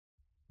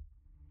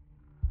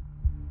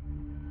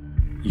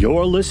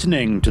You're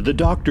listening to the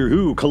Doctor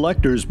Who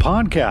Collectors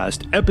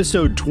Podcast,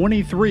 episode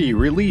 23,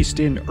 released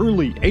in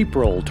early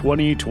April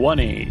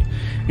 2020.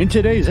 In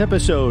today's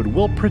episode,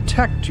 we'll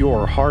protect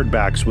your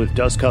hardbacks with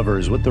dust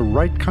covers with the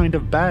right kind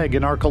of bag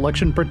in our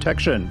collection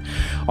protection.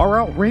 Our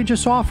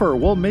outrageous offer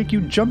will make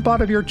you jump out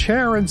of your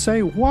chair and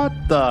say, "What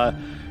the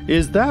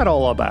is that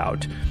all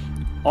about?"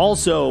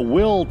 Also,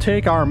 we'll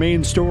take our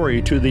main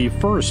story to the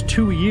first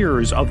 2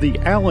 years of the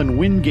Allan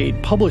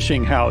Wingate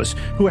Publishing House,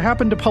 who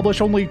happened to publish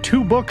only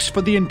 2 books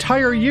for the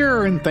entire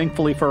year, and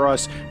thankfully for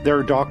us,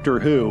 they're Doctor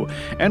Who.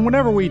 And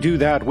whenever we do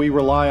that, we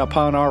rely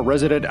upon our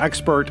resident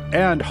expert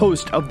and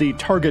host of the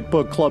Target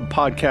Book Club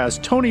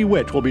podcast, Tony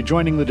Whitt, will be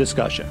joining the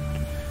discussion.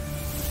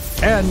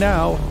 And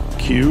now,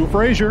 cue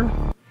Frasier.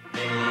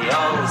 They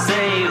all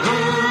say, who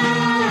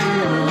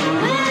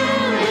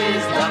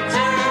is Doctor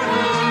Who?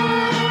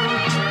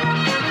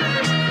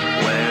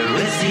 Where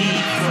is he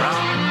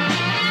from?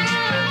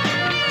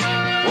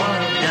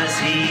 What does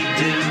he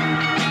do?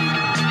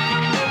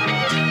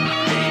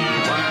 They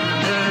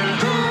wonder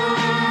who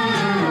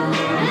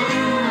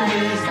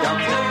is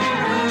Doctor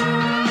Who?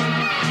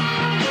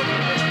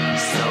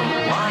 So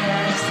I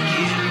ask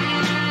you,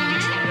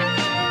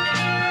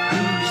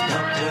 who's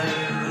Doctor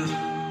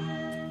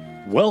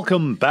Who?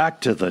 Welcome back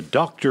to the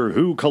Doctor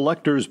Who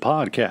Collectors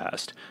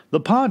Podcast, the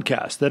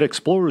podcast that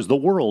explores the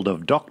world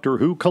of Doctor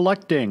Who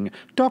collecting,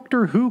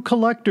 Doctor Who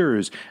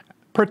collectors,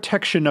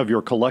 protection of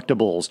your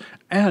collectibles,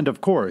 and,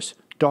 of course,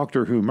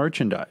 Doctor Who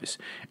merchandise.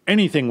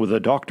 Anything with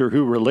a Doctor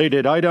Who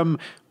related item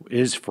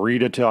is free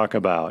to talk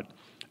about.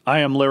 I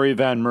am Larry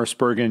Van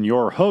Mersbergen,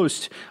 your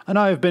host, and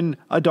I have been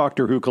a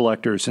Doctor Who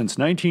collector since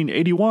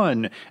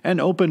 1981 and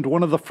opened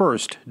one of the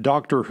first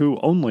Doctor Who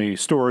only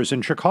stores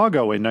in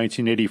Chicago in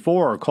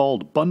 1984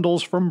 called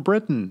Bundles from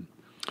Britain.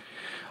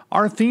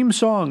 Our theme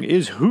song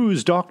is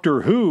Who's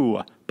Doctor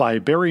Who by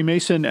Barry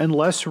Mason and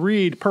Les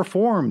Reed,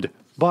 performed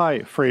by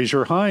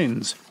Fraser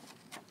Hines,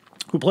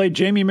 who played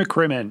Jamie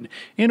McCrimmon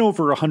in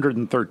over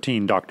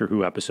 113 Doctor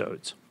Who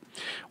episodes.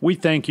 We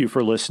thank you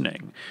for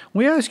listening.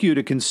 We ask you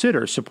to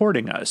consider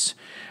supporting us.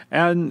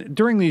 And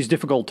during these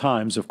difficult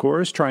times, of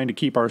course, trying to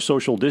keep our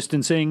social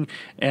distancing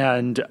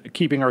and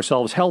keeping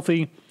ourselves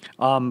healthy,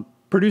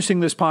 producing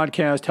this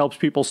podcast helps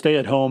people stay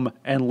at home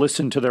and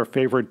listen to their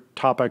favorite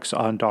topics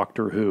on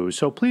Doctor Who.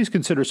 So please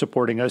consider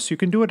supporting us. You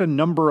can do it a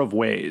number of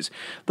ways.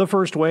 The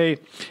first way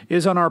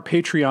is on our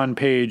Patreon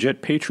page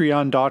at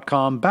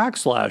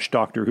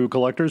patreon.com/Doctor Who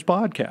Collectors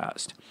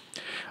Podcast.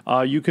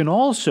 You can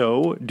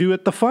also do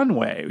it the fun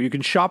way. You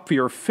can shop for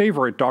your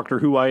favorite Doctor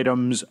Who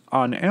items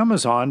on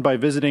Amazon by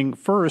visiting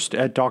first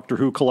at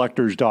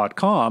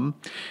DoctorWhoCollectors.com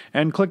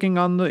and clicking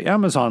on the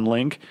Amazon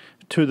link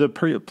to the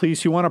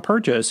piece you want to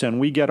purchase, and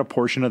we get a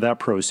portion of that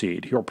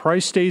proceed. Your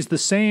price stays the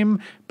same,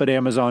 but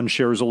Amazon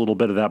shares a little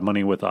bit of that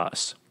money with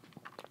us.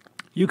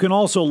 You can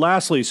also,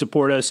 lastly,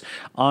 support us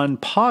on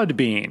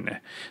Podbean.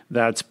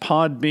 That's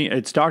Podbean.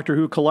 It's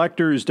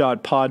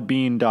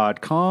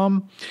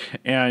DoctorWhoCollectors.podbean.com,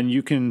 and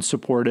you can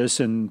support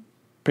us and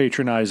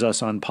patronize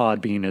us on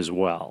Podbean as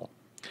well.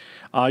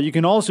 You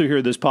can also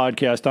hear this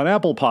podcast on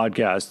Apple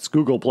Podcasts,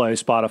 Google Play,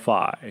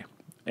 Spotify,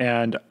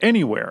 and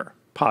anywhere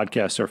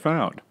podcasts are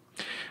found.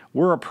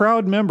 We're a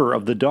proud member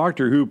of the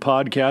Doctor Who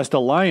Podcast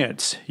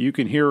Alliance. You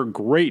can hear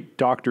great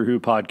Doctor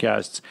Who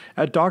podcasts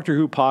at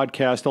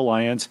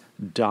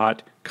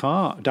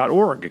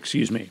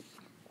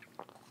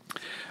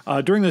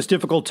DoctorWhoPodcastAlliance.org. During this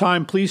difficult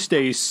time, please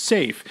stay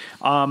safe.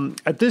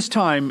 At this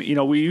time,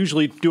 we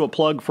usually do a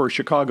plug for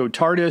Chicago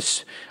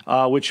TARDIS,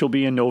 which will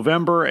be in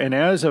November. And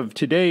as of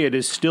today, it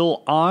is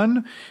still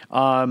on.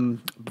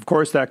 Of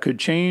course, that could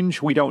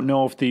change. We don't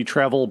know if the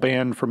travel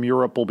ban from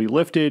Europe will be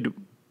lifted,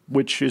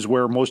 which is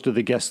where most of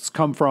the guests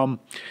come from.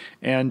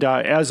 And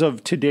as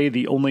of today,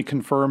 the only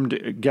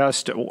confirmed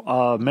guest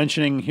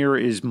mentioning here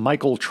is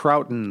Michael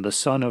Troughton, the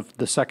son of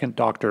the second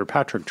Doctor,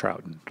 Patrick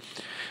Troughton.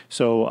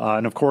 So,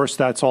 and of course,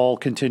 that's all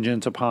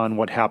contingent upon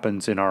what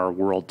happens in our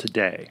world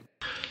today.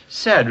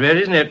 Sad,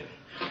 really, isn't it?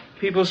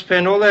 People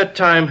spend all their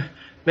time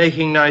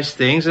making nice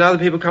things, and other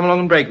people come along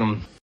and break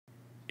them.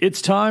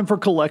 It's time for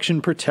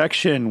collection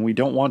protection. We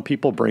don't want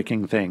people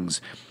breaking things.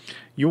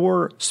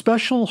 Your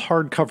special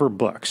hardcover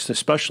books,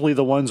 especially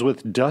the ones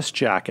with dust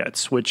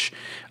jackets, which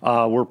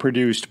were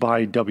produced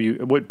by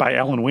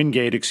Allan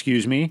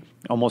Wingate,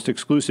 almost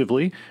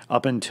exclusively,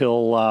 up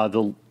until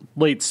the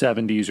late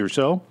 70s or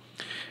so.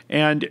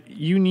 And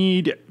you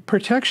need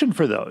protection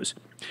for those.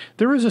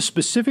 There is a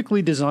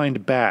specifically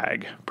designed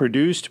bag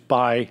produced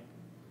by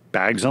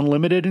Bags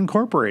Unlimited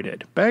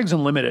Incorporated. Bags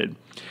Unlimited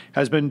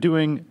has been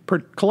doing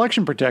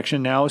collection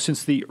protection now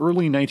since the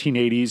early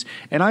 1980s,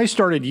 and I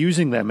started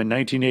using them in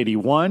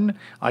 1981.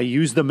 I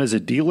used them as a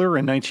dealer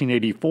in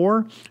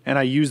 1984, and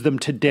I use them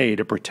today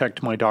to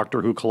protect my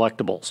Doctor Who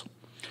collectibles.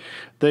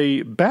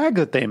 The bag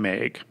that they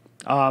make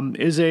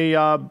is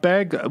a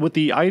bag with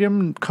the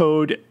item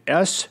code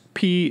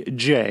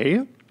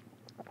SPJ,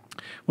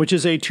 which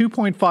is a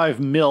 2.5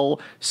 mil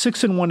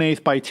 6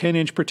 1/8 by 10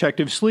 inch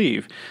protective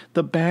sleeve.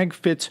 The bag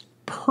fits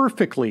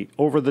perfectly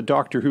over the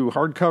Doctor Who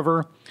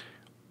hardcover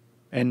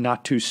and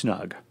not too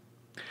snug.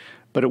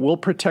 but it will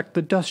protect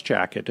the dust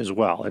jacket as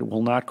well. It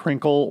will not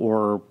crinkle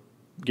or,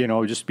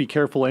 just be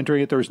careful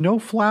entering it. There's no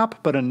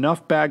flap, but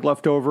enough bag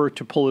left over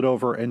to pull it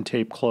over and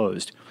tape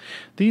closed.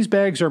 These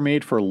bags are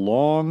made for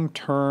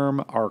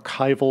long-term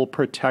archival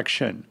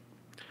protection.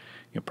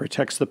 It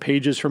protects the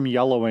pages from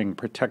yellowing,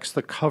 protects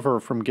the cover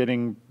from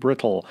getting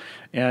brittle,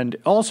 and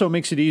also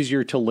makes it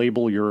easier to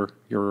label your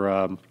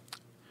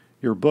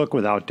book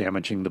without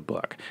damaging the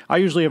book. I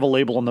usually have a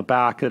label on the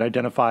back that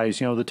identifies,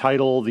 the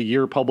title, the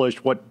year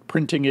published, what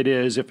printing it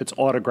is, if it's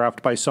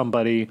autographed by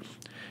somebody.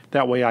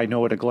 That way I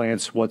know at a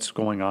glance what's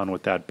going on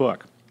with that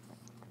book.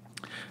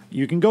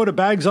 You can go to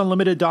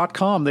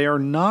bagsunlimited.com. They are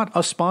not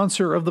a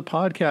sponsor of the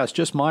podcast,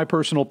 just my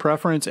personal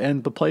preference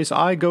and the place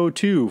I go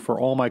to for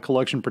all my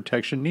collection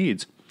protection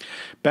needs.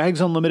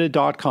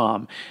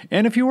 bagsunlimited.com.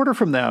 And if you order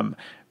from them,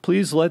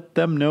 please let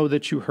them know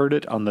that you heard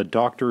it on the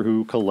Doctor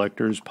Who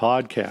Collectors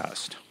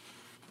podcast.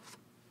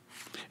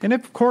 And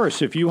of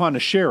course, if you want to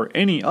share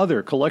any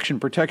other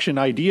collection protection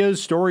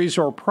ideas, stories,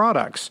 or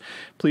products,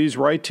 please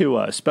write to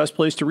us. Best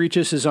place to reach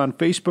us is on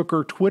Facebook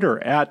or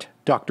Twitter at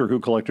Doctor Who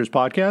Collectors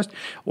Podcast,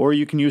 or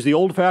you can use the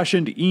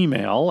old-fashioned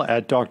email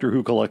at Doctor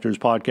Who Collectors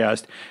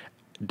Podcast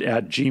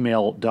at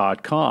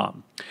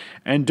gmail.com.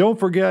 And don't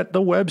forget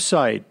the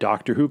website,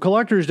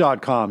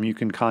 DoctorWhoCollectors.com. You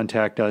can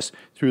contact us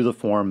through the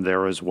form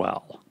there as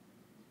well.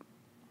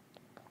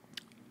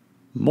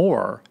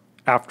 More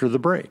after the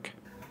break.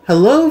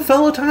 Hello,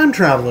 fellow time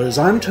travelers.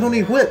 I'm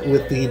Tony Whitt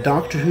with the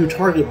Doctor Who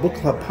Target Book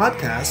Club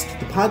podcast,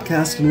 the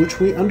podcast in which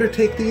we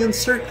undertake the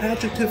insert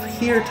adjective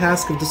here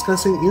task of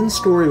discussing in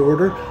story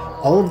order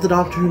all of the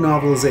Doctor Who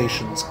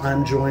novelizations.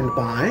 I'm joined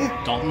by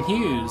Dalton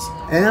Hughes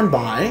and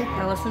by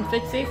Alison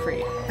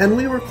Fitz-Seyfried. and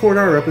we record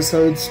our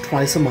episodes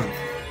twice a month.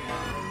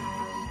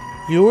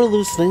 You're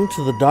listening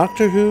to the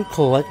Doctor Who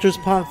Collectors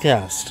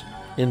Podcast.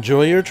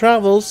 Enjoy your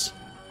travels.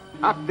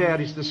 Up there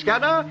is the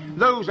scanner,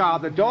 those are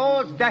the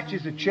doors, that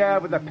is a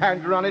chair with a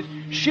panda on it.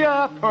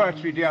 Sheer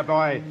poetry, dear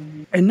boy.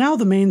 And now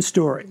the main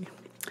story.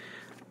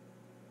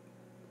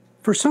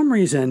 For some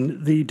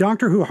reason, the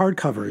Doctor Who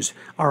hardcovers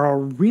are a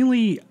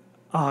really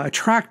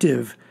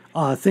attractive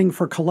thing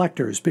for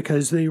collectors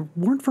because they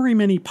weren't very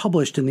many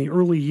published in the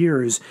early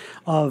years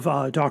of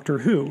Doctor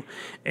Who.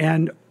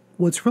 And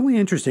what's really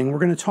interesting, we're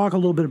going to talk a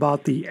little bit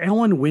about the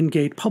Allan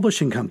Wingate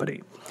Publishing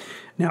Company.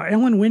 Now,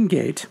 Allan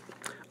Wingate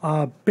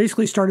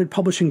basically started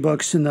publishing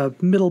books in the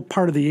middle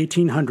part of the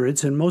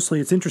 1800s, and mostly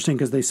it's interesting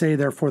because they say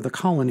they're for the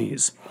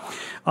colonies,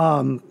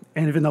 and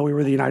even though we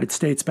were the United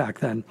States back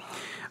then.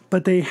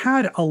 But they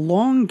had a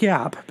long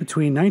gap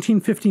between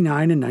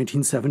 1959 and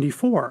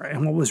 1974,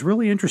 and what was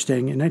really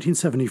interesting, in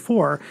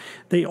 1974,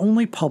 they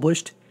only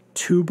published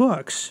 2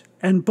 books,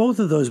 and both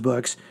of those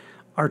books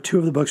are 2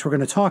 of the books we're going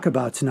to talk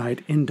about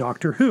tonight in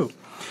Doctor Who.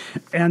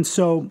 And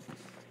so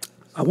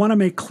I want to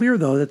make clear,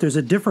 though, that there's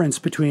a difference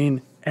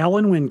between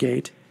Allan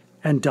Wingate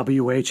and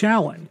W.H.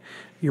 Allen.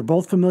 You're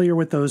both familiar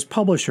with those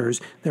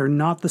publishers. They're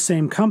not the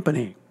same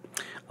company.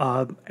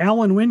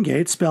 Allan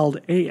Wingate, spelled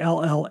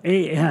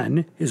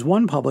A-L-L-A-N, is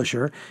one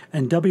publisher,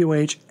 and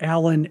W.H.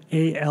 Allen,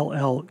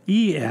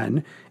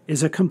 A-L-L-E-N,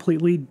 is a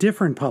completely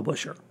different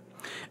publisher.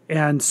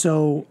 And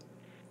so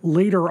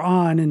later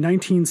on in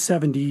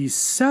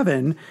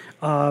 1977,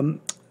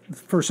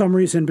 for some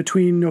reason,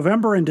 between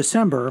November and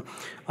December,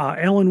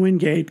 Allan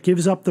Wingate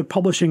gives up the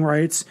publishing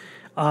rights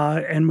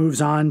and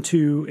moves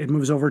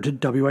over to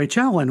W.H.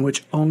 Allen,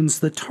 which owns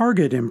the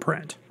Target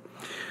imprint.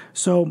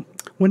 So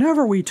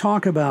whenever we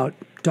talk about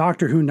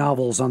Doctor Who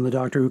novels on the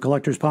Doctor Who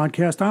Collectors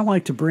Podcast, I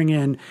like to bring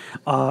in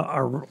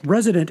a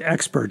resident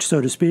expert, so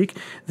to speak,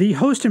 the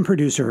host and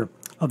producer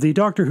of the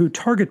Doctor Who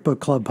Target Book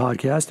Club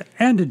podcast,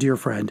 and a dear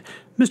friend,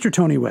 Mr.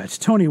 Tony Whitt.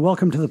 Tony,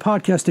 welcome to the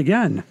podcast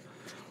again.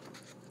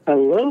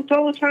 Hello,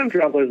 fellow time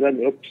travelers.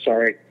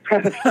 Sorry.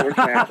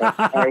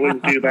 I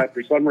wouldn't do that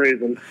for some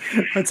reason.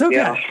 That's okay.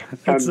 Yeah,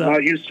 I'm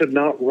not used to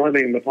not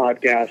running the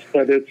podcast,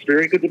 but it's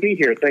very good to be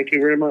here. Thank you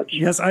very much.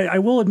 Yes, I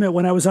will admit,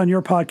 when I was on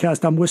your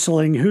podcast, I'm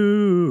whistling,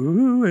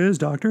 Who is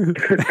Doctor Who?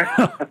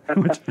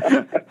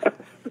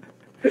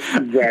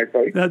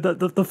 Exactly.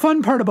 The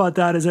fun part about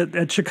that is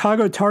at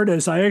Chicago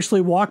TARDIS, I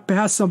actually walked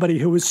past somebody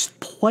who was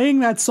playing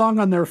that song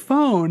on their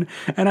phone,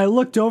 and I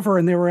looked over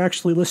and they were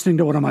actually listening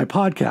to one of my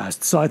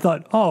podcasts. So I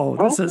thought,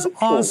 this is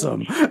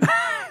awesome.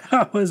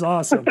 That was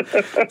awesome.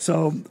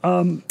 So,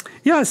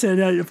 yes,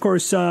 and of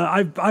course,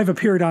 I've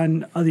appeared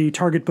on the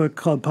Target Book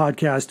Club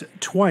podcast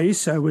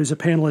twice. I was a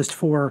panelist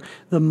for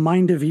The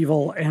Mind of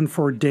Evil and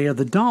for Day of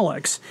the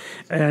Daleks.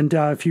 And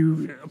if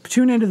you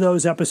tune into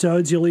those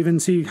episodes, you'll even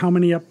see how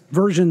many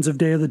versions of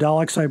Day of the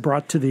Daleks I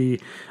brought to the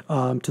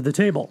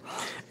table.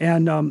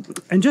 And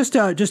just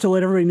to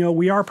let everybody know,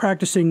 we are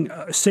practicing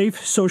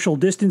safe social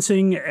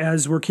distancing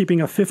as we're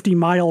keeping a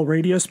 50-mile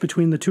radius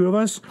between the two of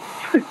us.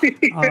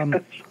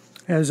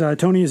 As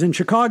Tony is in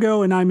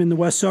Chicago and I'm in the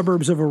west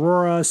suburbs of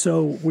Aurora,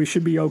 so we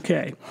should be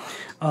okay.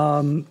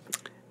 So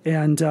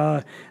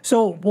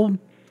we'll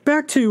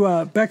back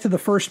to the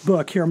first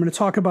book here. I'm going to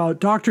talk about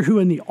Doctor Who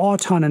and the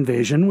Auton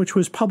Invasion, which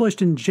was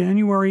published in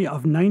January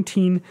of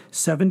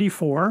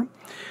 1974,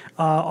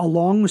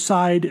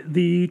 alongside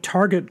the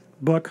Target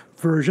book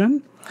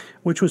version,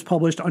 which was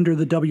published under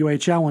the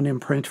W.H. Allen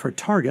imprint for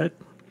Target.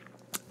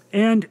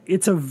 And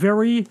it's a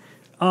very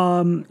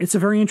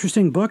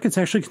interesting book. It's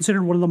actually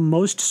considered one of the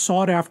most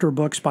sought-after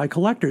books by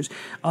collectors.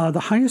 The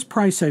highest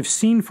price I've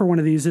seen for one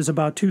of these is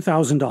about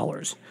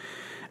 $2,000.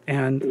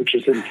 Which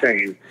is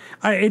insane.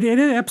 It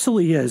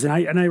absolutely is.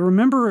 And I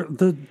remember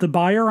the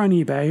buyer on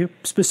eBay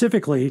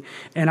specifically,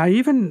 and I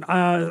even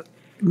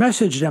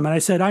messaged him and I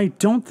said, I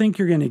don't think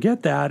you're going to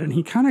get that. And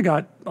he kind of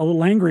got a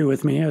little angry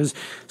with me, as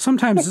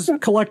sometimes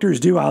collectors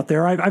do out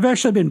there. I've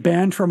actually been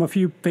banned from a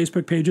few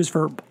Facebook pages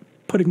for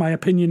putting my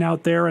opinion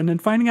out there and then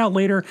finding out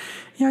later,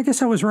 yeah, I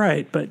guess I was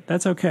right, but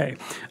that's okay.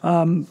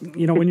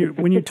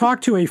 When you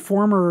talk to a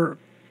former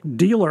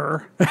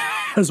dealer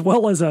as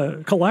well as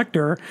a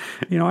collector,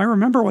 I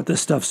remember what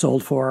this stuff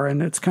sold for,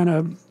 and it's kind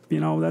of,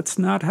 that's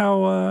not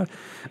how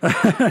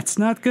it's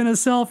not going to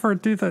sell for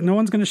no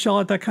one's going to shell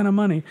out that kind of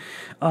money.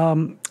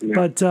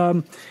 But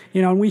and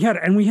we had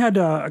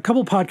a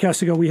couple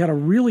podcasts ago, we had a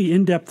really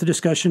in-depth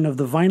discussion of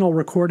the vinyl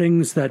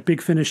recordings that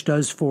Big Finish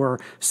does for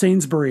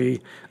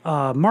Sainsbury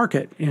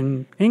Market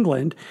in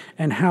England,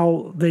 and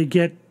how they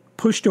get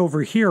pushed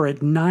over here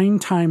at 9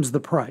 times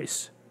the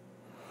price.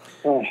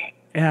 Oh.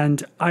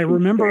 And I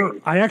remember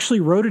I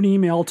actually wrote an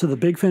email to the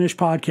Big Finish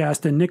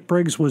podcast, and Nick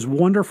Briggs was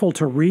wonderful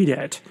to read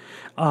it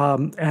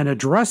and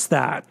address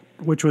that,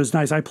 which was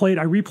nice. I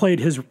replayed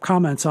his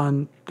comments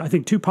on, I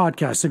think, 2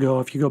 podcasts ago,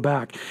 if you go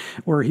back,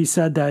 where he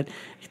said that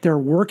they're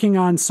working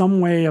on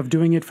some way of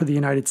doing it for the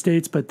United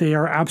States, but they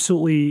are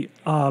absolutely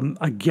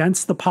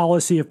against the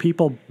policy of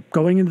people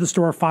going into the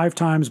store 5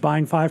 times,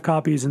 buying 5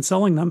 copies, and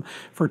selling them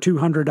for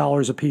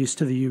 $200 a piece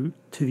to the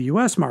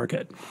U.S.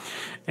 market.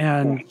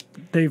 And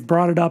they've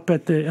brought it up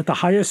at the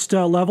highest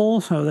level,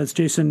 so that's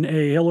Jason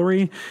A.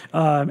 Hillary,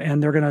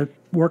 and they're going to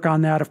work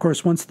on that, of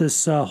course, once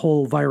this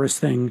whole virus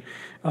thing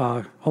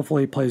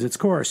hopefully plays its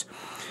course.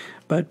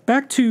 But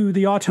back to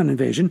the Auton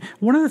Invasion.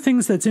 One of the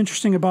things that's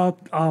interesting about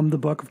the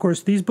book, of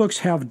course, these books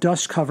have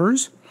dust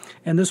covers,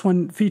 and this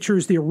one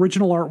features the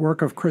original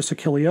artwork of Chris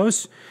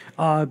Achilleos,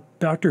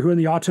 Doctor Who and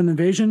the Auton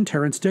Invasion,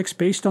 Terrance Dicks,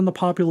 based on the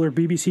popular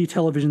BBC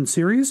television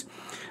series.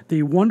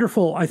 The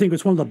wonderful, I think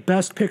it's one of the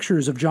best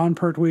pictures of John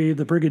Pertwee,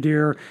 the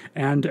Brigadier,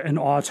 and an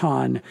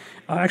Auton.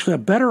 Actually, a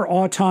better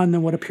Auton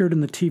than what appeared in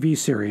the TV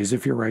series,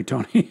 if you're right,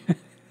 Tony.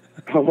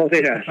 Oh,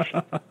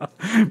 yes.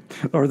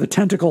 Or the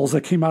tentacles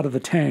that came out of the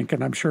tank,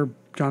 and I'm sure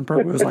John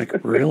Pertwee was like,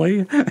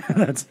 really?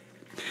 That's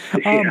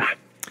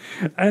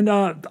And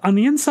on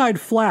the inside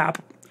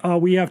flap,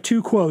 we have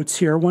 2 quotes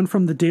here, one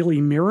from the Daily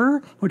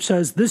Mirror, which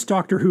says, "This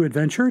Doctor Who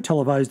adventure,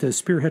 televised as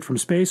Spearhead from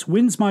Space,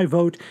 wins my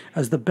vote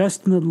as the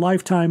best in the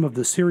lifetime of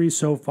the series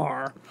so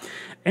far."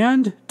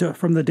 And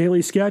from the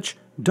Daily Sketch,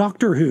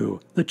 "Doctor Who,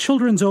 the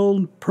children's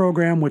own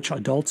program which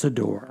adults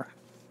adore."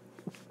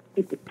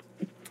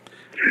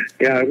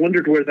 Yeah, I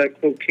wondered where that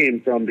quote came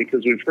from,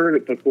 because we've heard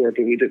it before,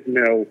 but we didn't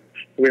know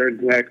where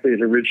exactly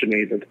it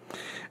originated.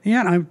 Yeah,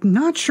 and I'm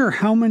not sure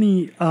how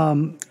many.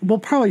 We'll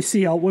probably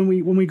see when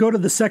we go to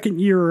the second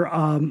year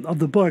of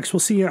the books. We'll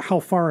see how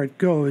far it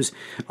goes.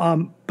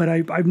 But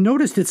I've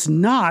noticed it's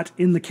not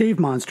in the Cave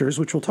Monsters,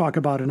 which we'll talk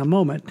about in a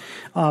moment.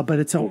 But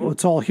it's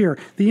all here.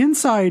 The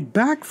inside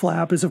back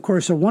flap is, of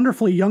course, a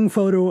wonderfully young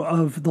photo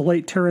of the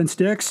late Terrance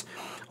Dicks.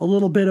 A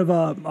little bit of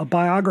a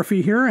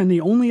biography here, and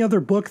the only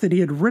other book that he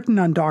had written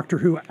on Doctor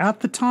Who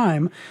at the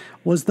time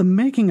was The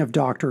Making of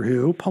Doctor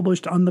Who,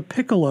 published on the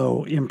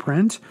Piccolo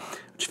imprint,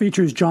 which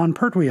features John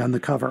Pertwee on the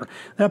cover.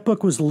 That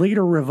book was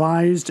later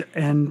revised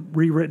and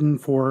rewritten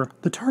for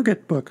the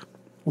Target book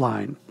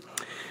line.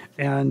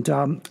 And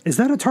is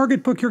that a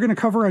Target book you're going to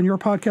cover on your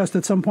podcast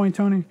at some point,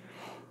 Tony?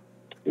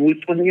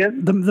 Which one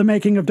again? The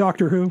Making of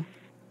Doctor Who?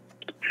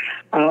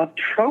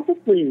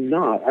 Probably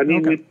not. I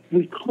mean, okay.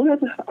 we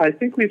could. I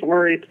think we've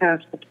already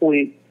passed the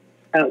point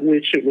at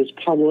which it was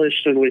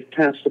published, and we've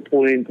passed the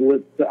point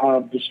with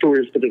the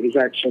stories that it was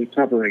actually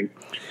covering.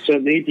 So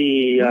it may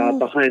be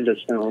behind us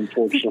now,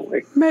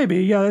 unfortunately.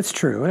 Maybe, yeah, that's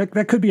true.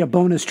 That could be a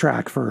bonus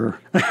track for...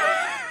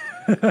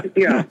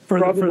 Yeah,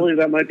 probably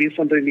that might be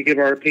something to give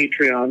our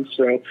Patreon,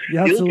 so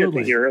you'll get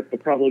to hear it,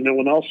 but probably no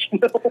one else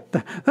will.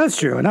 That's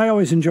true, and I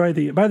always enjoy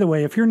by the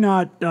way, if you're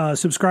not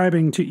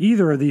subscribing to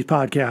either of these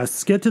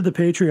podcasts, get to the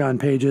Patreon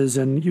pages,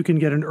 and you can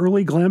get an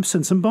early glimpse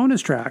and some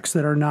bonus tracks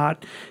that are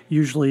not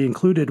usually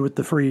included with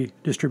the free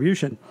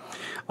distribution.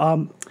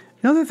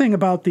 The other thing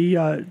about the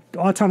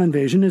Auton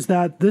Invasion is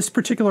that this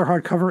particular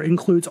hardcover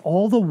includes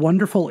all the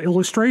wonderful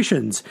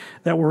illustrations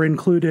that were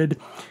included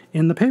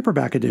in the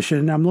paperback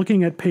edition. I'm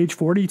looking at page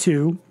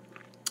 42,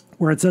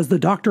 where it says the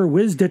Doctor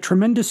whizzed at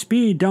tremendous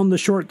speed down the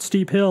short,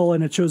 steep hill,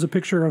 and it shows a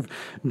picture of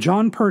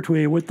John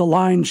Pertwee with the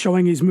line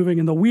showing he's moving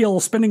and the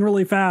wheel spinning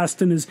really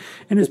fast in his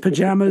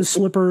pajamas,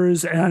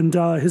 slippers, and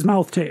his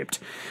mouth taped.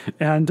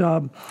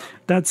 And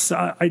that's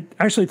I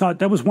actually thought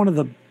that was one of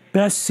the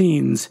best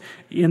scenes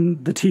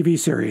in the TV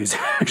series,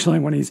 actually,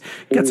 when he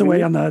gets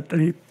away on the, and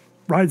he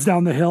rides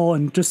down the hill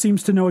and just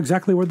seems to know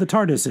exactly where the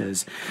TARDIS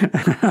is.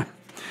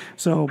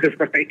 So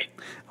Right.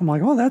 I'm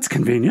like, oh, that's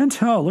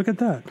convenient. Oh, look at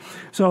that.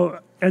 So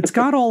it's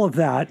got all of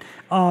that.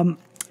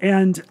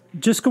 And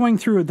just going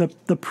through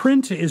the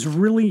print is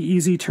really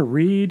easy to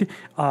read.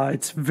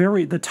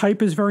 The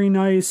type is very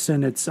nice,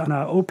 and it's on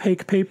an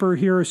opaque paper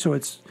here, so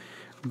it's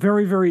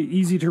very, very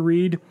easy to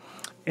read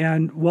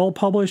and well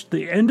published.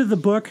 The end of the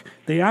book,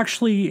 they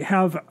actually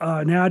have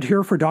an ad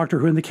here for Doctor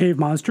Who and the Cave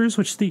Monsters,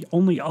 which is the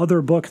only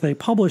other book they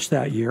published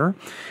that year,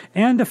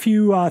 and a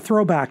few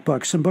throwback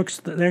books. Some books,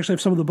 they actually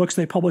have some of the books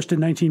they published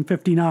in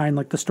 1959,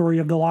 like the story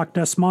of the Loch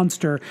Ness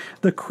Monster,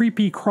 the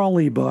Creepy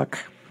Crawly book.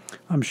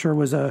 I'm sure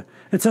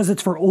it says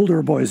it's for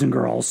older boys and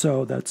girls,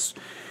 so that's,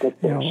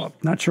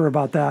 not sure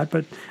about that.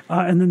 But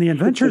and then the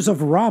Adventures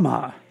of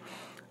Rama,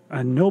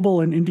 a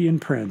noble and Indian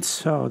prince.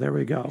 So there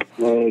we go.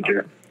 Oh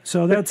dear.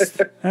 So that's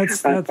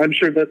I'm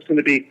sure that's going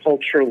to be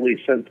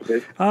culturally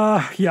sensitive.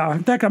 yeah.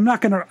 In fact,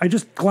 I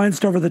just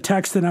glanced over the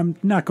text, and I'm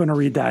not going to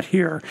read that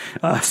here.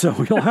 So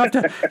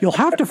you'll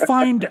have to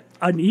find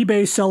an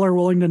eBay seller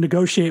willing to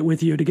negotiate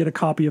with you to get a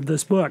copy of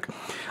this book.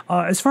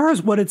 As far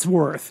as what it's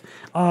worth,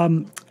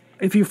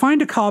 if you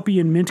find a copy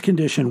in mint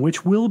condition,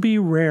 which will be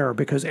rare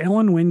because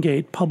Allan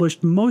Wingate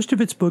published most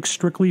of its books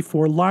strictly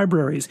for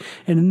libraries,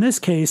 and in this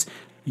case,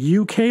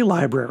 UK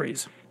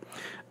libraries.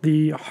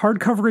 The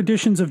hardcover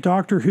editions of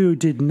Doctor Who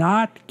did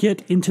not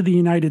get into the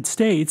United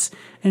States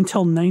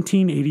until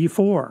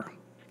 1984.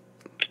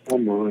 Oh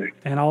my.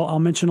 And I'll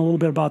mention a little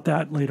bit about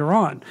that later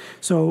on.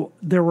 So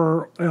there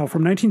were,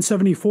 from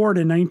 1974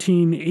 to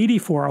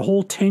 1984, a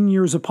whole 10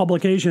 years of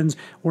publications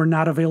were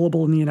not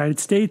available in the United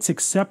States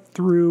except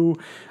through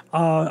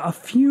a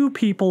few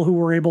people who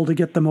were able to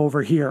get them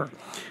over here.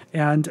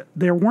 And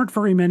there weren't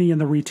very many in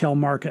the retail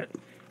market.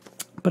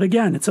 But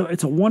again, it's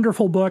a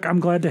wonderful book. I'm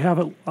glad to have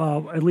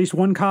at least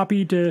one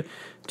copy to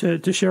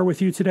share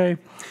with you today.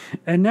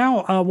 And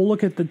now we'll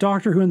look at the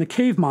Doctor Who and the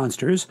Cave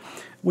Monsters,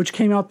 which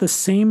came out the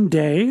same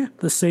day,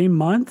 the same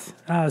month.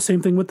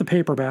 Same thing with the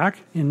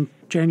paperback in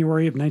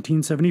January of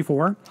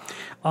 1974.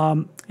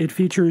 It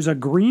features a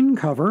green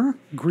cover,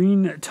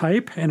 green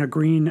type, and a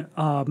green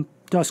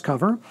dust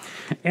cover.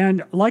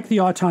 And like the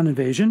Auton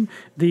Invasion,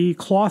 the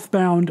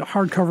cloth-bound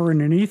hardcover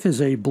underneath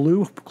is a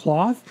blue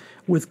cloth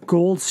with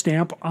gold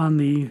stamp on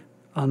the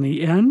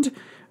end.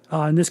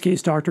 In this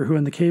case, Doctor Who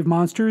and the Cave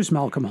Monsters,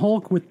 Malcolm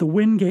Hulke, with the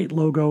Wingate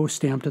logo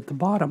stamped at the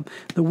bottom.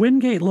 The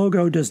Wingate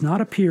logo does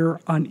not appear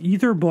on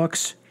either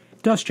book's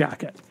dust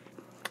jacket,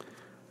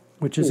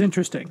 which is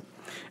interesting.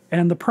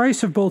 And the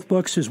price of both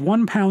books is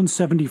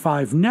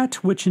 £1.75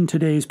 net, which in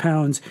today's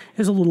pounds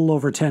is a little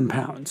over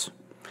 £10,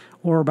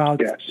 or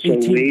about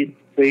 18.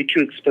 Way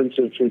too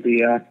expensive for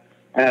the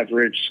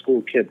average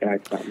school kid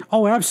back then.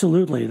 Oh,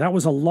 absolutely. That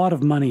was a lot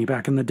of money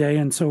back in the day.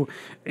 And so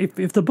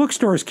if the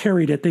bookstores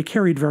carried it, they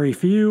carried very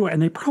few,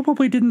 and they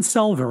probably didn't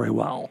sell very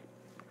well.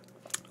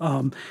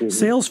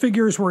 Sales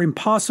figures were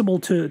impossible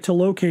to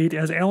locate,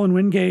 as Allan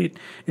Wingate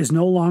is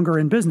no longer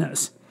in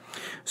business.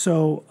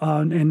 So,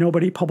 and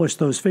nobody published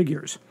those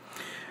figures.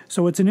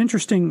 So it's an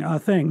interesting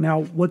thing.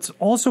 Now, what's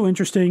also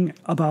interesting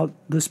about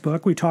this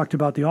book, we talked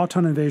about the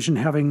Auton Invasion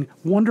having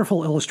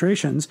wonderful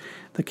illustrations.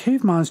 The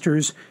Cave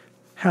Monsters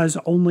has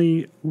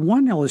only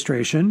one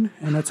illustration,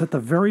 and that's at the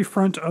very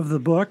front of the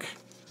book,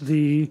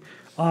 the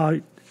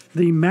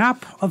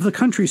map of the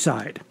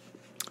countryside.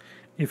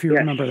 If you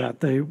remember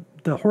that, the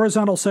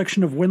horizontal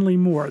section of Winley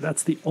Moor,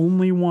 that's the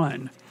only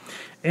one.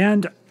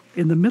 And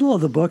in the middle of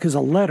the book is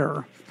a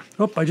letter.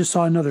 Oh, I just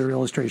saw another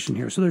illustration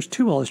here. So there's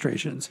two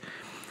illustrations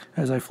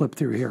as I flip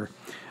through here.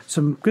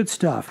 Some good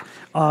stuff.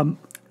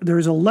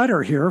 There's a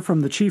letter here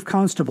from the Chief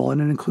Constable, and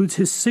it includes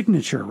his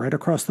signature right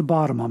across the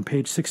bottom on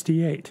page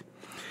 68.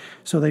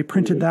 So they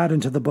printed that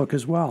into the book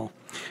as well.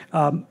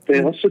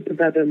 They also did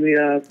that in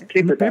the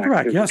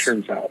paperback, as yes. it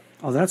turns out.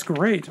 Oh, that's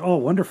great. Oh,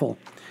 wonderful.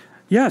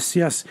 Yes.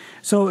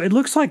 So it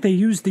looks like they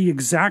used the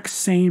exact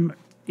same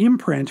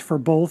imprint for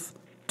both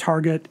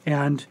Target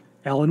and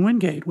Allan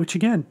Wingate, which,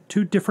 again,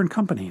 two different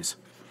companies.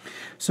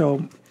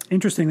 So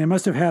interesting. They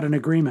must have had an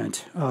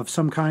agreement of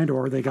some kind,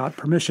 or they got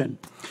permission.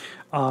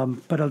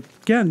 But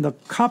again, the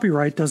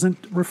copyright doesn't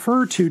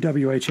refer to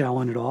W.H.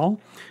 Allen at all.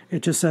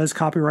 It just says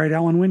copyright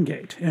Allan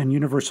Wingate and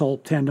Universal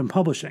Tandem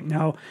Publishing.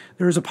 Now,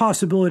 there is a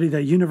possibility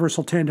that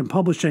Universal Tandem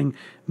Publishing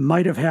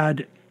might have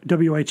had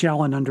W.H.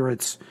 Allen under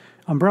its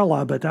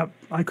umbrella, but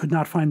I could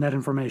not find that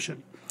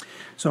information.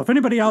 So if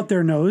anybody out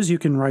there knows, you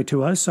can write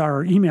to us.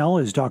 Our email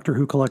is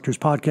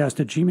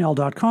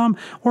drwhocollectorspodcast@gmail.com,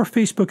 or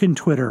Facebook and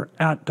Twitter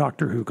at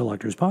Doctor Who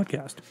Collectors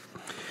Podcast.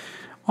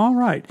 All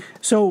right.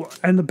 So,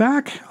 and the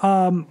back,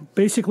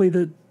 basically,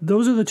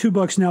 those are the two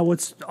books. Now,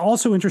 what's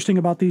also interesting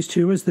about these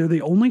two is they're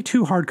the only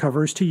two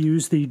hardcovers to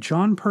use the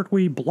John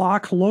Pertwee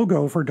block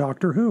logo for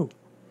Doctor Who.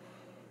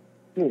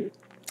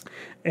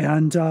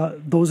 And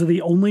those are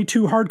the only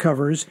two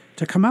hardcovers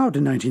to come out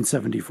in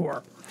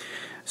 1974.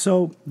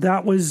 So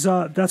that was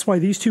that's why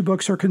these two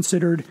books are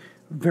considered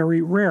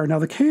very rare. Now,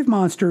 the Cave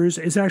Monsters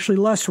is actually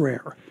less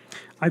rare.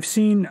 I've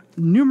seen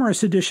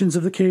numerous editions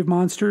of the Cave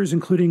Monsters,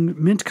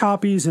 including mint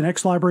copies and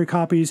ex-library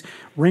copies,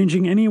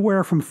 ranging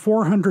anywhere from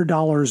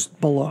 $400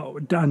 below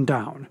and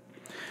down.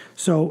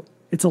 So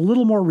it's a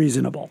little more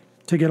reasonable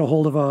to get a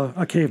hold of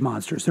a Cave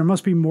Monsters. There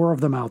must be more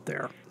of them out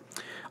there.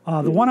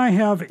 The one I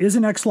have is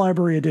an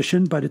ex-library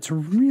edition, but it's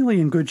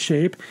really in good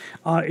shape.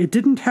 It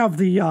didn't have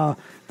the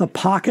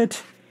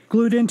pocket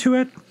glued into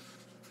it.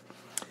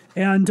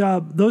 And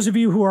those of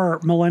you who are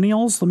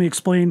millennials, let me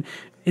explain.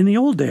 In the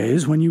old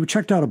days, when you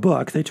checked out a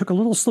book, they took a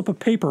little slip of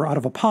paper out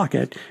of a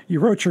pocket.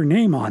 You wrote your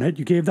name on it.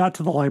 You gave that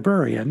to the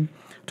librarian.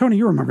 Tony,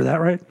 you remember that,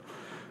 right?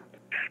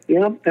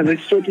 Yeah, and they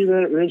still do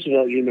that at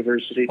Roosevelt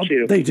University,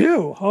 too. They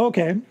do? Oh,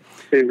 okay.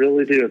 They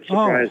really do. It's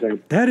surprising. Oh,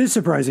 that is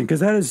surprising,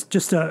 because that is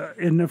just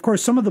and of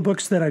course, some of the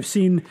books that I've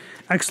seen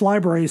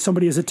ex-library,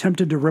 somebody has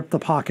attempted to rip the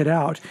pocket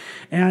out.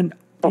 And,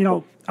 you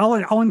know,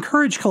 I'll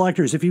encourage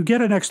collectors, if you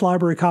get an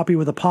ex-library copy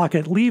with a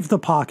pocket, leave the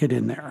pocket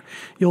in there.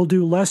 You'll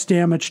do less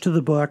damage to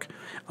the book.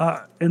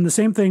 And the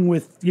same thing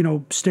with, you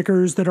know,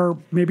 stickers that are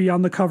maybe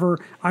on the cover.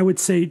 I would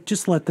say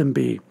just let them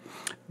be.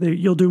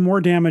 You'll do more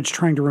damage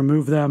trying to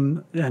remove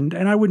them. And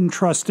I wouldn't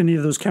trust any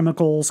of those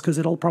chemicals, because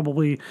it'll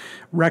probably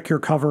wreck your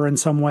cover in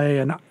some way.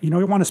 And, you know,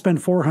 you want to spend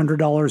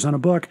 $400 on a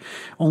book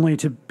only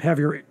to have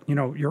your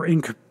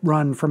ink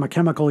run from a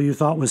chemical you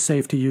thought was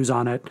safe to use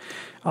on it.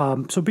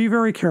 So be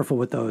very careful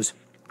with those.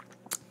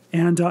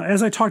 And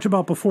as I talked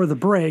about before the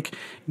break,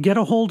 get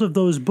a hold of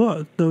those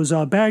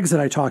bags that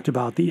I talked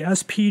about, the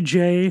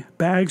SPJ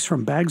bags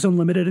from Bags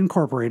Unlimited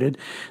Incorporated.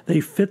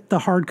 They fit the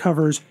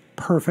hardcovers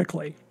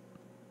perfectly.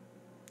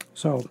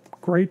 So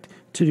great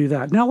to do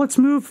that. Now let's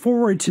move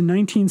forward to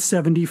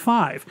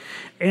 1975.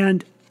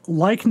 And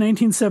like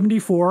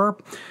 1974,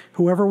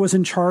 whoever was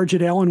in charge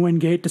at Allan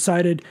Wingate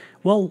decided,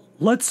 well,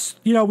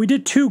 we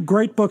did 2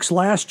 great books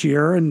last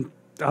year, and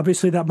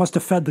obviously that must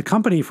have fed the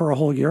company for a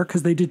whole year,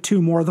 because they did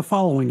 2 more the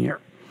following year.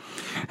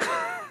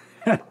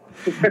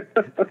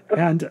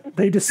 And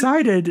they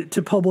decided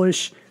to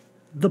publish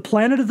The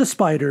Planet of the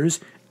Spiders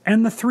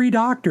and The Three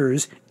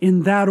Doctors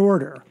in that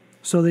order.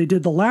 So they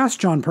did the last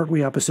Jon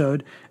Pertwee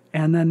episode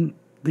and then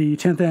the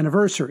 10th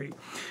anniversary.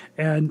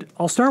 And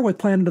I'll start with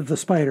Planet of the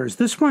Spiders.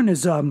 This one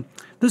is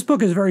this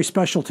book is very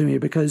special to me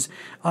because,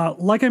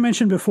 like I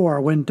mentioned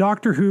before, when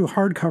Doctor Who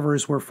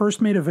hardcovers were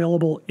first made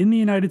available in the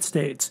United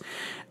States,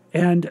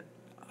 and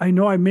I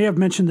know I may have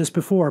mentioned this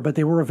before, but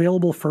they were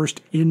available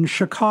first in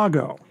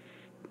Chicago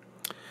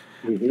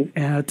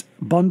at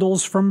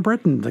Bundles from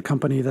Britain, the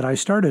company that I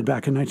started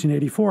back in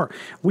 1984.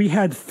 We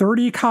had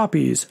 30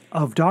 copies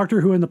of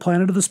Doctor Who and the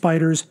Planet of the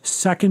Spiders,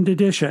 second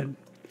edition,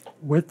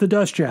 with the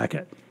dust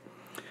jacket.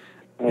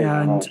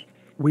 And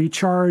we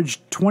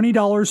charged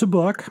 $20 a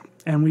book,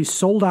 and we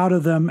sold out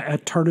of them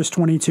at TARDIS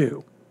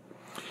 22.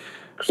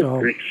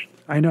 So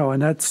I know,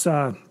 and that's,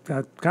 that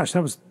was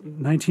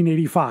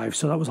 1985,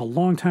 so that was a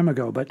long time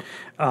ago. But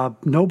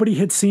nobody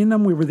had seen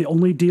them. We were the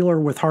only dealer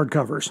with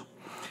hardcovers.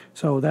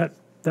 So that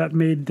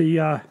made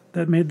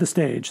the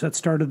stage. That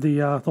started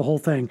the whole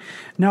thing.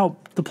 Now,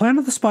 the Planet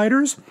of the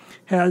Spiders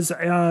has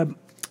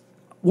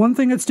one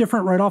thing that's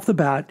different right off the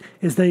bat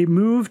is they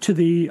moved to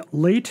the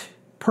late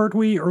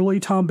Pertwee, early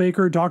Tom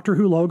Baker Doctor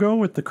Who logo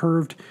with the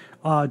curved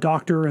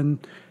Doctor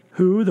and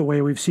Who, the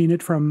way we've seen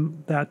it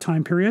from that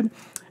time period,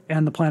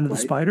 and the Planet of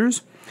the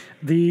Spiders.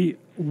 The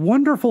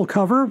wonderful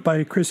cover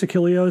by Chris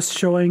Achilleos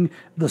showing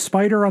the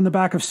spider on the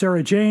back of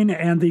Sarah Jane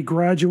and the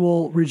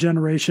gradual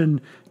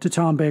regeneration to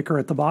Tom Baker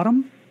at the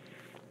bottom.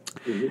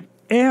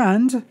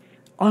 And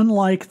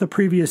unlike the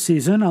previous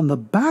season, on the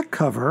back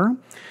cover,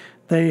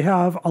 they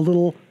have a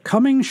little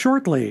coming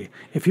shortly.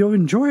 If you have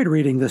enjoyed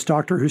reading this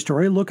Doctor Who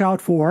story, look out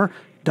for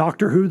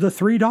Doctor Who, The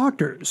Three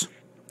Doctors,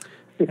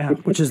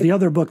 which is the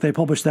other book they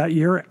published that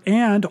year,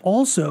 and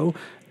also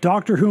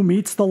Doctor Who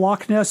Meets the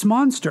Loch Ness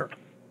Monster.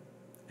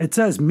 It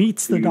says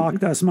Meets the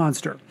Loch Ness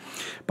Monster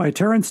by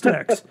Terrence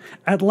Dix.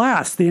 At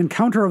last, the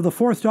encounter of the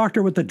Fourth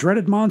Doctor with the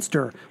dreaded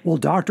monster. Will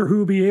Doctor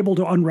Who be able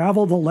to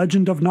unravel the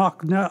legend of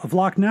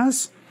Loch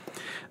Ness?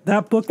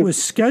 That book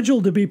was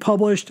scheduled to be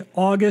published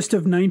August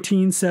of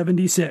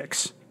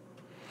 1976.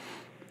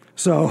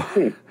 So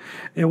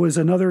it was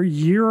another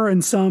year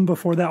and some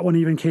before that one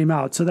even came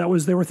out. So that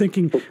was, they were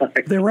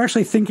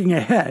actually thinking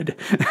ahead.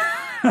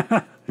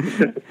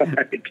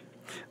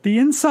 The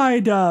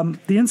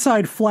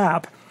inside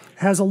flap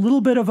has a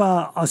little bit of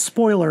a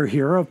spoiler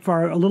here,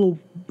 a little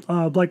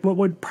like what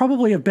would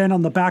probably have been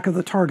on the back of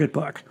the Target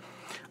book.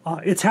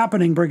 It's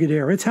happening,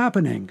 Brigadier. It's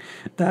happening.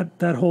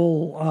 That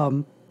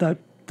whole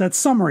that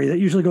summary that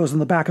usually goes on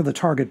the back of the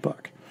Target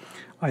book,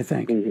 I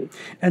think.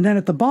 And then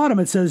at the bottom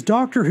it says,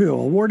 Doctor Who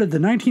awarded the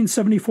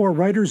 1974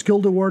 Writers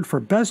Guild Award for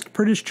Best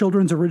British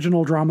Children's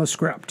Original Drama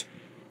Script.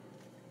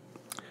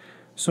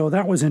 So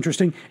that was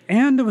interesting.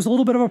 And there was a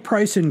little bit of a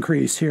price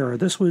increase here.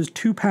 This was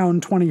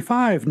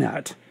 £2.25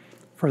 net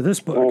for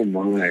this book. Oh,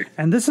 my.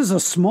 And this is a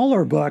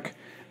smaller book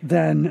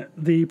than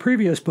the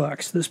previous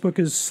books. This book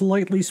is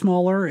slightly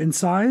smaller in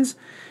size.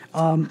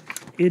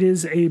 It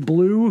is a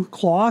blue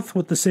cloth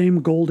with the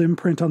same gold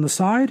imprint on the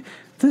side.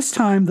 This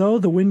time, though,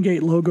 the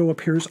Wingate logo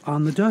appears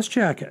on the dust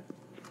jacket.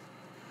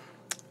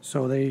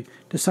 So they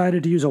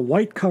decided to use a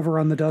white cover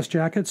on the dust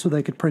jacket so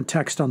they could print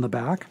text on the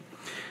back.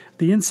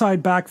 The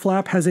inside back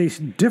flap has a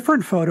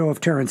different photo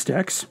of Terrence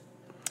Dix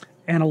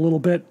and a little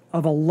bit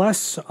of a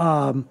less...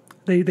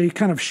 They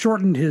kind of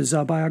shortened his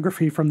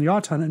biography from the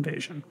Auton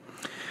Invasion.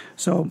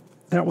 So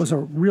that was a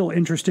real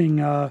interesting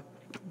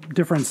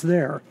difference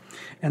there.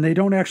 And they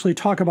don't actually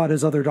talk about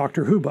his other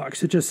Doctor Who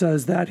books. It just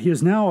says that he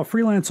is now a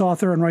freelance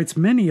author and writes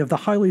many of the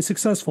highly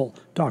successful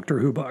Doctor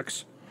Who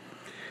books.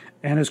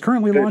 And is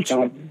currently launched...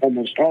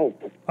 Almost all of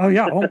them. Oh,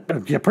 yeah.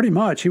 Yeah, pretty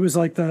much. He was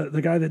like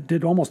the guy that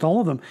did almost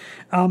all of them.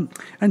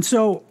 And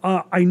so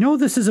I know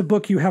this is a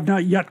book you have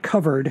not yet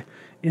covered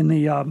in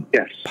the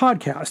Yes.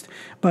 podcast.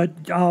 But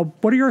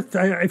what are your...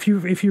 if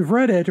you've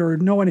read it or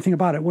know anything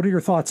about it, what are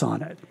your thoughts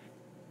on it?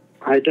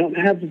 I don't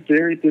have a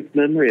very good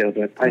memory of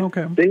it. I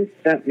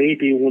think that may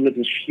be one of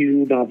the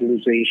few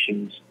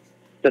novelizations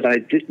that I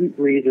didn't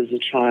read as a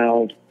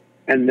child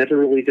and never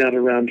really got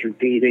around to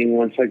reading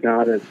once I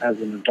got it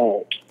as an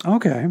adult.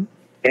 Okay.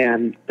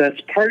 And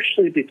that's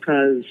partially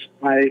because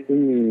I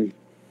know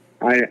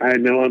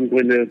I'm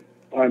going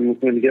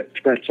to get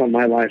threats on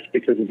my life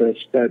because of this,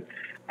 but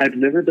I've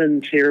never been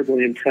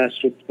terribly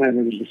impressed with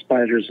Planet of the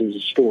Spiders as a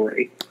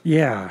story.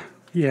 Yeah.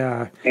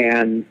 Yeah.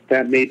 And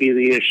that may be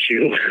the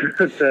issue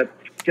that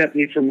kept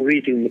me from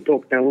reading the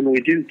book. Now, when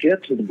we do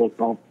get to the book,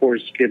 I'll, of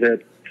course, give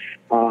it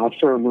a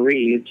firm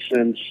read,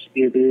 since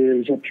it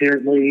is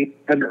apparently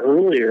an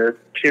earlier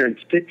Terrence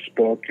Dix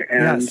book,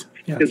 and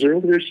his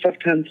earlier stuff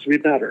tends to be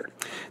better.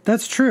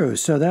 That's true.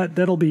 So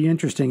that'll be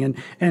interesting.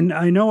 And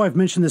I know I've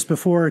mentioned this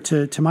before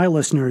to my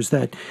listeners,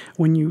 that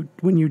when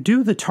you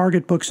do the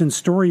Target books in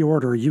story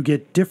order, you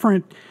get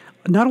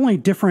not only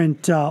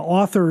different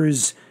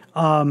authors'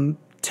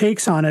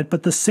 takes on it,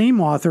 but the same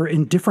author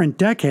in different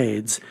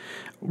decades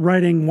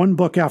writing one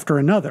book after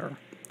another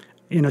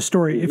in a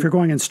story. If you're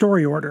going in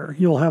story order,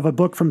 you'll have a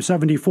book from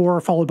 74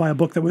 followed by a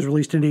book that was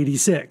released in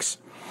 86.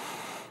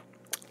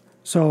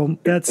 So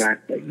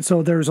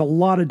so there's a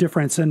lot of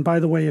difference. And by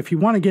the way, if you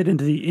want to get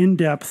into the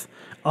in-depth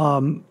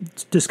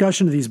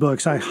discussion of these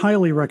books, I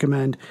highly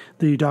recommend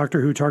the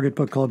Doctor Who Target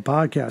Book Club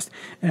podcast.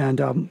 And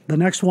the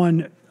next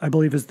one, I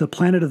believe, is The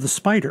Planet of the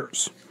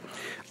Spiders.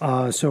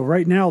 So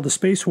right now, The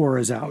Space War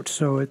is out.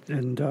 So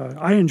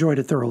I enjoyed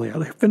it thoroughly.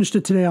 I finished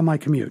it today on my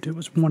commute. It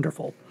was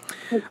wonderful.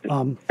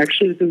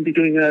 Actually, we're going to be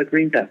doing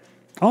Green Death.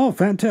 Oh,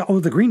 fantastic! Oh,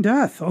 The Green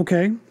Death.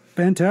 Okay,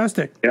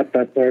 fantastic. Yep,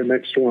 that's our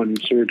next one.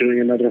 So we're doing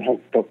another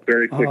Hulk book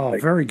very quickly. Oh,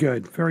 very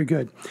good, very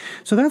good.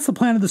 So that's The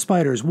Planet of the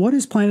Spiders. What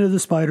is Planet of the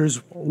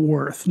Spiders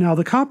worth? Now,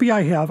 the copy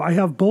I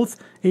have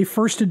both a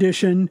first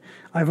edition.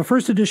 I have a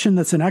first edition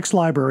that's an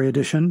ex-library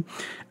edition,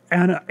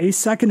 and a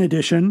second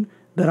edition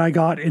that I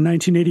got in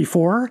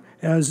 1984.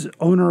 As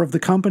owner of the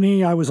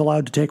company, I was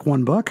allowed to take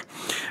one book,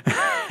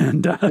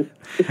 and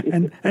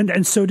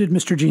so did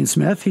Mr. Gene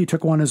Smith. He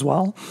took one as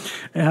well,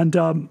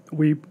 and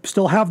we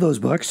still have those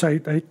books.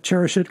 I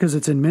cherish it because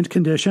it's in mint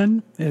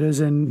condition. It is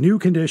in new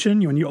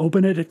condition. When you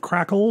open it, it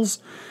crackles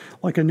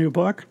like a new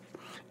book,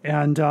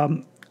 and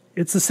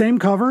it's the same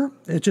cover.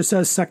 It just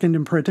says second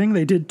in printing.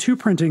 They did 2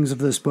 printings of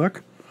this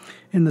book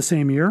in the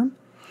same year.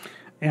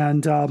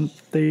 And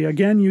they,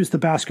 again, used the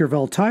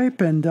Baskerville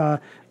type, and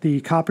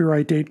the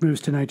copyright date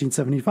moves to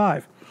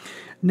 1975.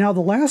 Now,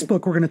 the last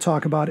book we're going to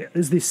talk about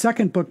is the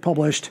second book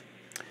published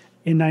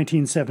in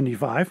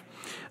 1975.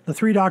 The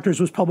Three Doctors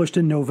was published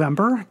in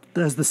November,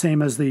 as the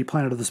same as The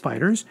Planet of the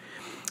Spiders.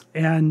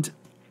 And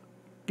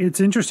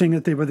it's interesting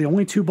that they were the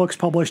only 2 books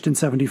published in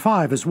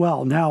 75 as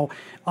well. Now,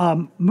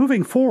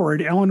 moving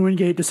forward, Allan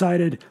Wingate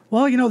decided,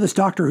 well, this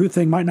Doctor Who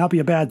thing might not be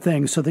a bad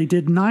thing, so they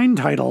did 9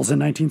 titles in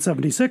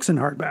 1976 in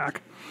hardback.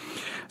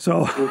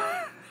 So,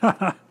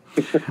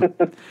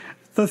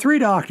 The Three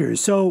Doctors.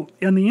 So,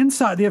 on the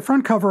inside, the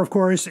front cover, of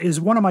course, is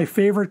one of my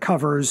favorite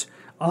covers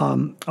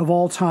of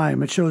all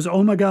time. It shows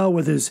Omega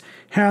with his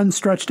hand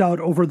stretched out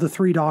over the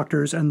 3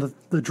 doctors, and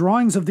the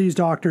drawings of these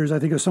doctors, I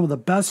think, are some of the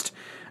best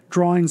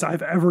drawings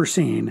I've ever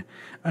seen.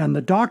 And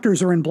the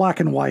doctors are in black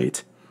and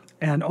white,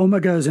 and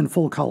Omega is in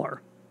full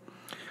color.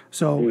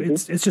 So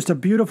it's just a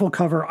beautiful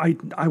cover.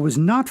 I was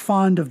not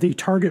fond of the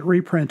Target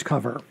reprint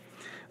cover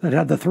that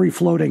had the 3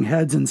 floating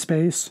heads in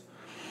space.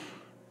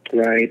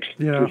 Right.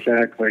 Yeah.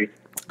 Exactly.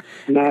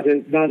 Not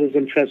as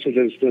impressive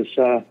as this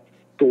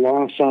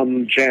gloss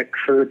on Jack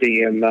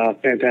Kirby and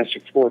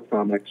Fantastic Four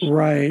comics.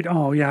 Right.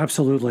 Oh, yeah,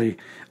 absolutely.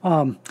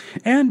 And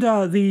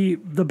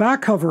the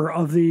back cover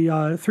of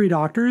the Three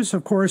Doctors,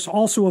 of course,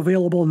 also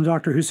available in the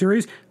Doctor Who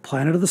series,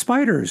 Planet of the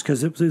Spiders,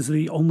 because it was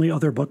the only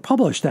other book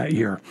published that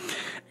year.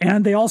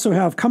 And they also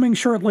have, coming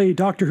shortly,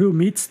 Doctor Who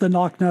Meets the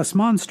Loch Ness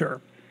Monster.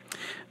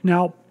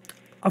 Now,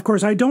 of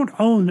course, I don't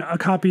own a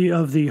copy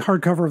of the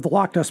hardcover of the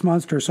Loch Ness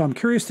Monster, so I'm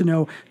curious to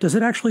know, does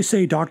it actually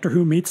say Doctor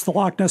Who Meets the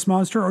Loch Ness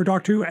Monster or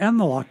Doctor Who and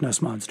the Loch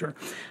Ness Monster?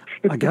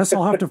 I guess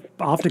I'll have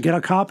to get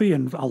a copy,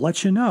 and I'll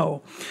let you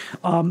know.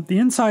 The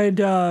inside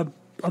of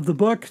the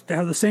book, they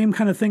have the same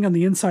kind of thing on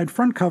the inside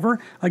front cover.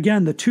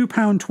 Again, the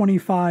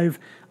 £2.25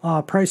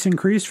 price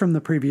increase from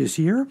the previous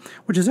year,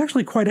 which is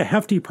actually quite a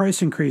hefty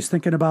price increase,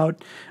 thinking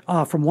about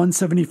from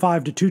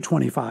 $175 to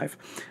 $225.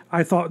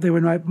 I thought they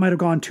might have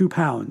gone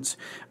 £2,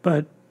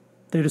 but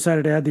they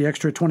decided to add the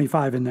extra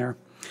 25 in there.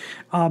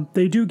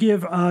 They do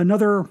give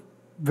another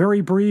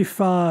very brief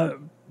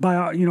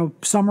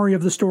summary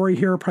of the story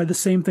here, probably the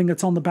same thing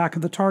that's on the back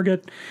of the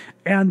Target,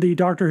 and the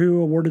Doctor Who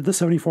awarded the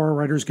 74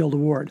 Writers Guild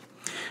Award.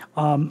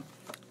 And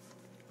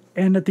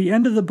at the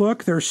end of the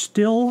book, they're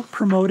still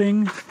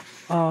promoting.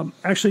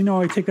 Actually,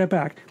 no, I take that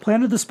back.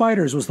 Planet of the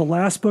Spiders was the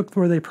last book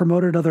where they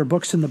promoted other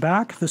books in the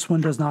back. This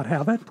one does not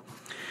have it.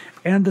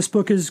 And this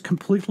book is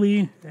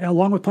completely,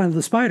 along with Planet of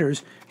the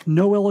Spiders,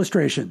 no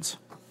illustrations.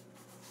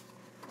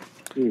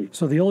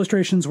 So the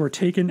illustrations were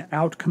taken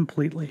out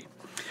completely.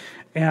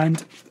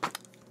 And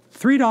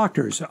Three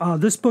Doctors.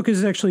 This book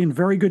is actually in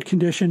very good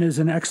condition, is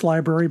an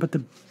ex-library, but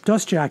the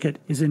dust jacket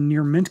is in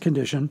near mint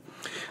condition.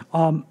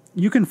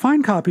 You can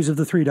find copies of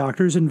the Three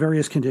Doctors in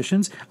various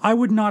conditions. I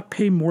would not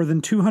pay more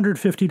than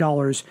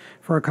 $250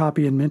 for a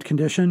copy in mint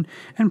condition,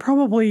 and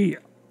probably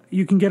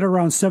you can get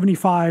around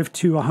 $75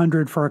 to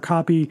 $100 for a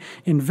copy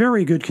in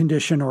very good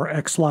condition or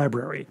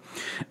ex-library.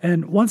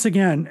 And once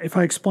again, if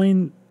I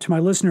explain to my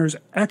listeners,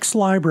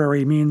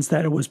 ex-library means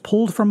that it was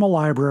pulled from a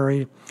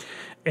library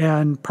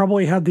and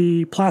probably had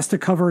the plastic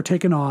cover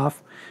taken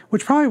off,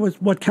 which probably was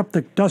what kept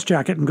the dust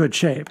jacket in good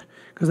shape,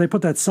 because they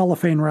put that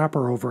cellophane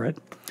wrapper over it.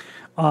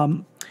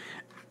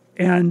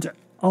 And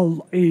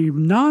a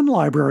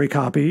non-library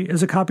copy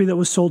is a copy that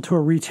was sold to a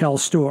retail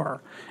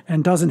store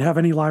and doesn't have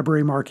any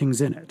library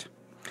markings in it.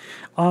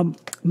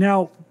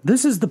 Now,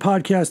 this is the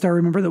podcast I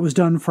remember that was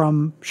done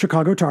from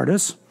Chicago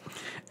TARDIS.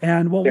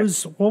 And what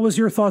was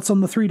your thoughts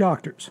on the Three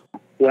Doctors?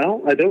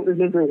 Well, I don't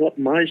remember what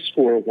my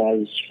score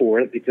was for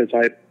it because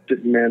I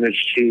didn't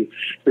manage to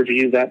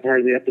review that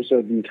part of the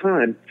episode in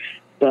time.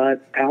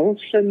 But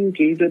Allison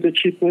gave it a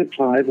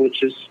 2.5,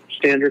 which is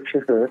standard for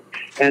her,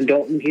 and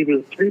Dalton gave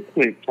it a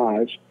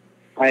 3.5.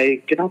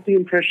 I got the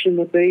impression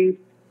that they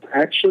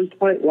actually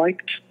quite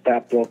liked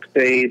that book.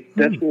 They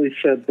definitely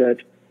said that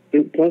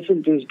it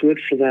wasn't as good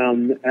for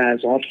them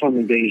as Auton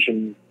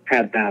Invasion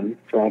had been,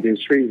 for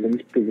obvious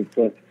reasons, because it's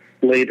a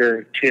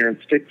later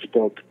Terrence Dicks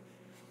book.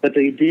 But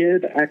they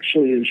did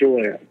actually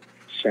enjoy it.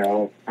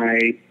 So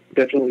I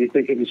definitely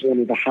think it was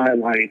one of the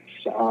highlights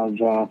of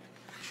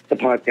the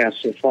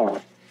podcast so far.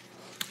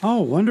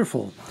 Oh,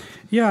 wonderful.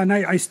 Yeah, and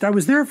I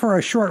was there for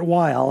a short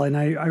while, and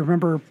I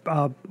remember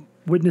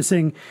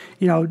witnessing,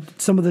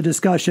 some of the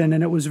discussion,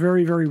 and it was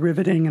very, very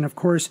riveting. And of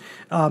course,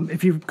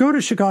 if you go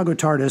to Chicago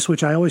TARDIS,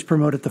 which I always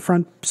promote at the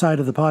front side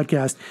of the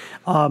podcast,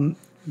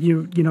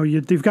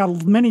 you've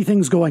got many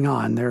things going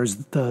on. There's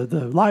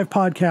the live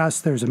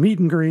podcast, there's a meet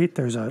and greet,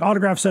 there's an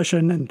autograph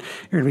session, and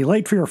you're going to be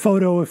late for your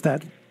photo if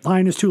that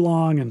line is too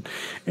long, and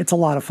it's a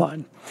lot of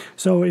fun.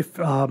 So if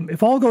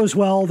all goes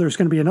well, there's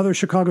going to be another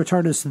Chicago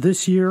TARDIS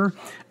this year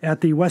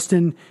at the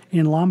Westin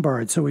in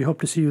Lombard, so we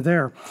hope to see you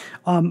there.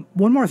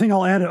 One more thing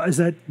I'll add is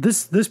that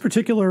this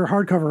particular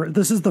hardcover,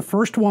 this is the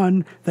first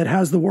one that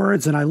has the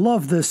words, and I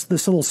love this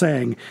little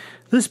saying,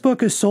 "This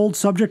book is sold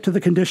subject to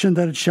the condition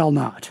that it shall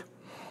not."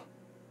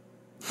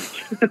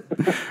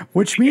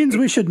 Which means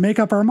we should make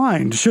up our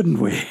mind, shouldn't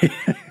we?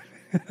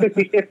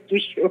 Yes, we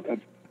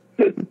should.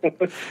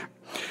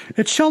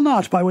 It shall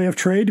not, by way of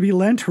trade, be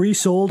lent,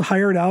 resold,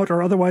 hired out,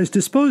 or otherwise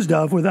disposed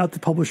of without the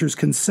publisher's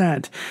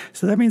consent.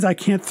 So that means I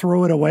can't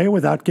throw it away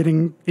without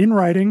getting in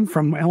writing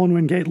from Allan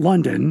Wingate,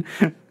 London.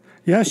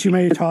 Yes, you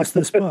may toss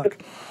this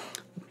book.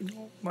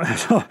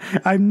 So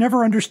I've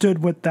never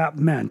understood what that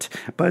meant,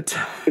 but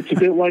it's a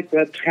bit like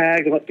that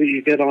tag that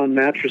you get on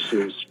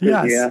mattresses.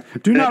 Yes, yeah,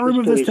 do not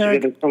remove this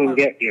tag. Come and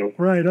get you.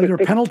 Right, under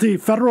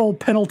federal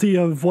penalty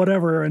of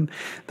whatever, and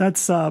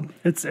that's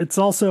it's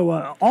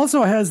also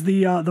has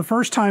the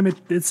first time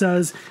it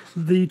says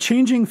the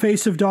changing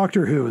face of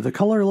Doctor Who. The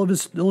color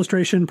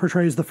illustration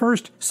portrays the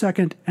first,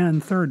 second,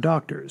 and third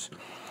Doctors.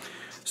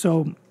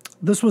 So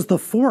this was the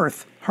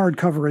fourth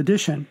hardcover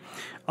edition.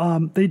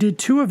 They did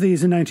two of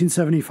these in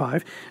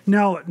 1975.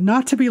 Now,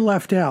 not to be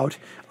left out,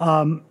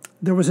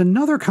 there was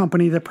another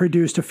company that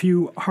produced a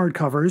few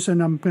hardcovers,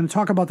 and I'm going to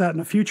talk about that in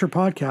a future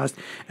podcast,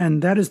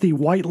 and that is the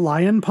White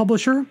Lion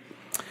publisher.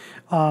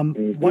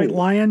 White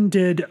Lion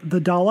did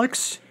the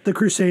Daleks, the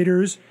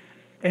Crusaders,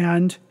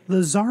 and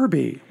the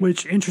Zarbi,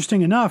 which,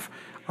 interesting enough,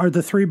 are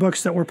the three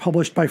books that were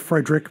published by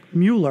Frederick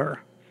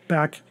Mueller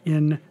back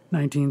in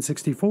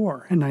 1964,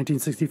 and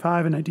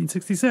 1965, and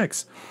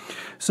 1966.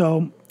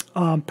 So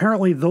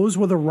apparently those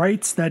were the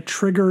rights that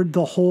triggered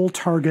the whole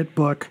Target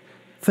book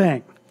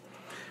thing.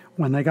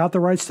 When they got the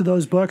rights to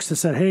those books, they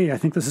said, hey, I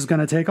think this is going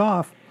to take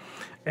off.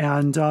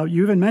 And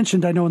you even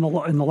mentioned, I know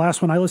in the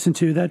last one I listened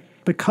to, that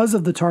because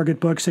of the Target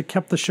books, it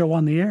kept the show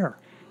on the air.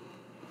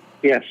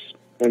 Yes.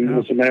 And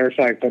as a matter of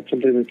fact, that's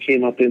something that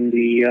came up in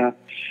the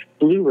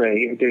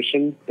Blu-ray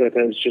edition that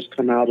has just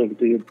come out of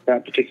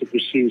that particular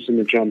season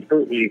of John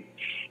Pertwee,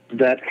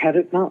 that had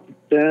it not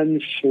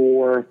been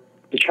for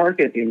the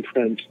Target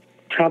imprint,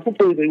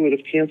 probably they would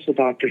have canceled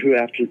Doctor Who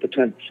after the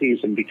 10th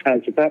season,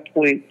 because at that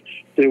point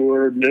there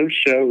were no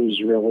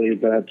shows really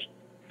that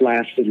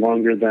lasted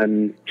longer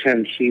than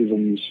 10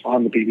 seasons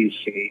on the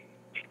BBC.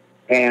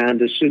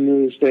 And as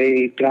soon as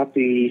they got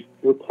the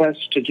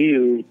request to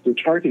do the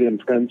Target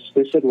imprints,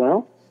 they said,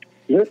 well,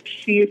 let's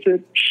see if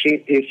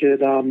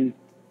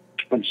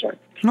I'm sorry.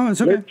 No,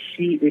 it's okay. Let's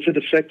see if it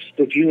affects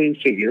the viewing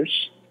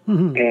figures,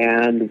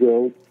 and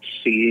we'll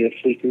see if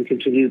we can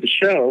continue the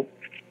show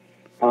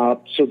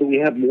so that we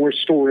have more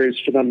stories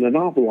for them to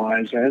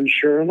novelize. And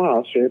sure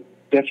enough, it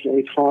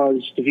definitely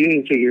caused the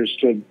viewing figures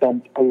to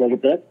bump a little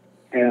bit,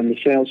 and the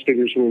sales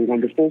figures were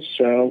wonderful.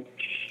 So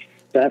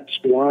that's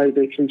why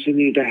they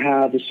continue to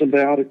have a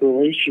symbiotic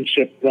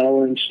relationship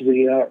well into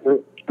the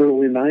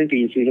early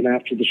 90s, even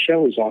after the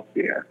show is off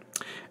the air.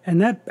 And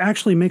that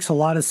actually makes a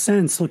lot of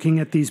sense looking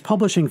at these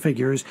publishing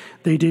figures.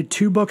 They did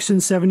 2 books in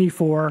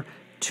 74,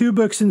 2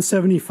 books in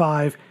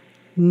 75,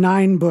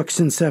 9 books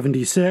in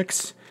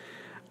 76,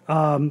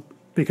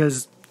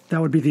 because that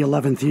would be the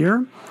 11th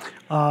year.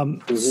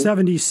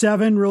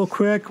 77, real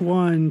quick,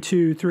 1,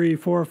 2, 3,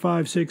 4,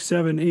 5, 6,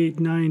 7, 8,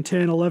 9,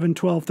 10, 11,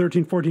 12,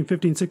 13, 14,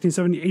 15, 16,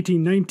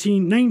 17,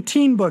 18,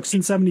 19 books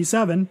in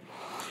 77.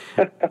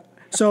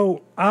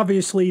 So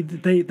obviously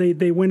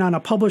they went on a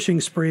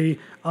publishing spree,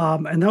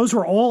 and those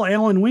were all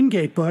Allan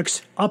Wingate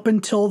books up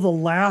until the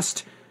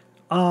last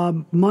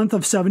month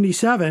of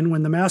 77,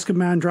 when The Mask of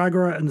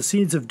Mandragora and The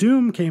Seeds of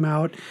Doom came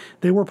out.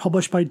 They were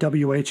published by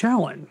W.H.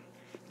 Allen.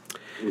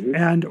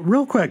 And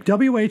real quick,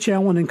 W.H.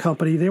 Allen and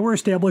Company, they were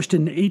established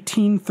in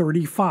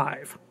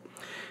 1835.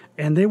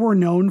 And they were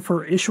known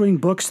for issuing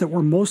books that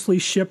were mostly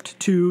shipped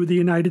to the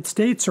United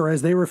States, or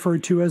as they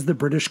referred to as the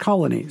British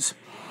colonies.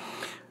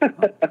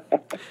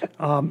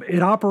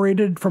 It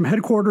operated from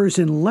headquarters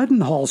in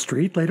Leadenhall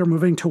Street, later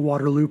moving to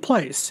Waterloo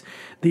Place.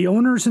 The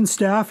owners and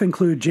staff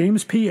include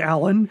James P.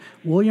 Allen,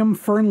 William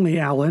Fernley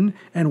Allen,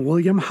 and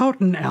William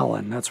Houghton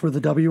Allen. That's where the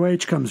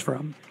WH comes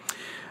from.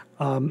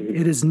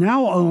 It is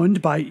now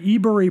owned by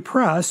Ebury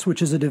Press,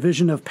 which is a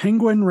division of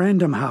Penguin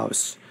Random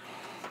House,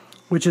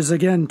 which is,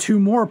 again, 2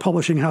 more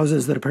publishing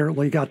houses that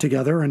apparently got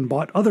together and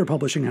bought other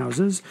publishing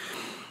houses,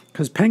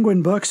 because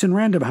Penguin Books and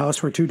Random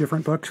House were 2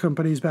 different book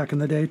companies back in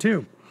the day,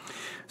 too.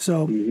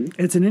 So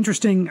it's an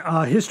interesting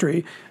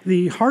history.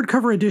 The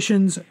hardcover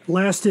editions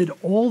lasted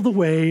all the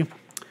way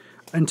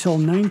until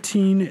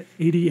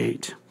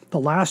 1988. The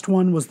last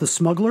one was The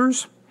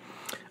Smugglers,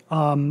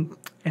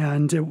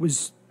 and it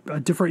was a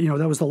different,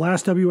 that was the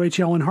last W.H.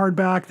 Allen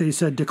hardback. They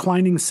said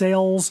declining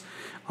sales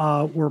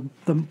were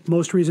the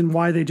most reason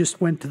why they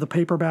just went to the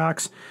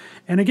paperbacks.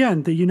 And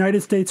again, the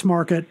United States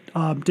market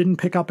didn't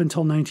pick up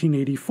until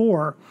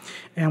 1984.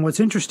 And what's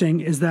interesting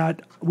is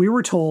that we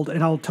were told,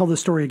 and I'll tell this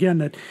story again,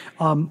 that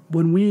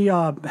when we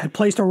had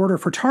placed our order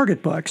for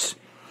Target books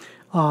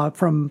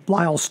from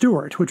Lyle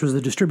Stewart, which was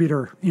the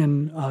distributor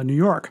in New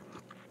York,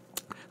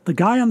 the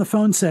guy on the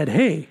phone said,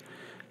 "Hey,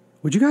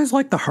 would you guys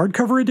like the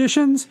hardcover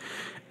editions?"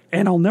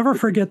 And I'll never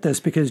forget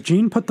this, because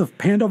Gene put the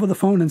hand over the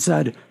phone and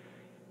said,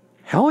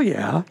 "Hell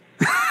yeah."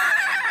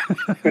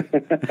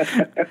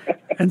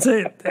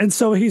 and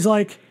so he's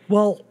like,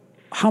 "Well,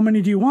 how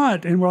many do you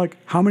want?" And we're like,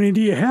 "How many do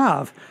you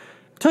have?"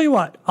 "Tell you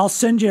what, I'll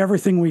send you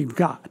everything we've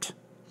got."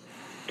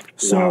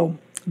 So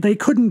they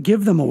couldn't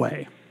give them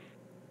away.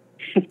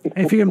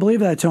 If you can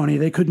believe that, Tony,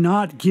 they could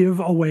not give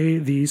away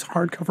these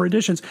hardcover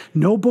editions.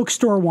 No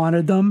bookstore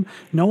wanted them.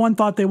 No one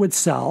thought they would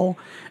sell.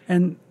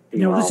 And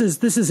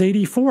this is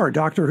 84.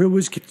 Doctor Who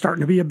was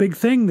starting to be a big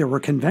thing. There were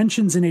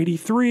conventions in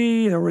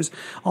 83. There was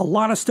a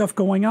lot of stuff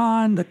going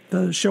on.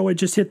 The show had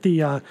just hit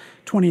the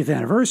 20th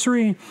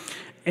anniversary.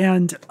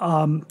 And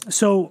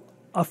so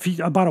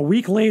about a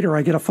week later,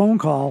 I get a phone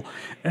call,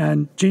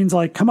 and Gene's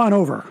like, "Come on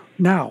over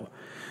now."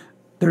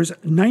 There's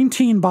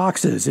 19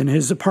 boxes in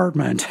his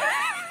apartment.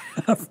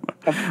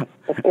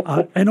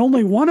 And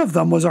only one of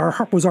them was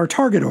our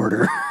Target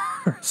order.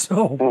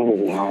 So, oh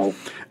wow!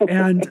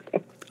 And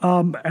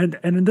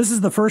this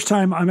is the first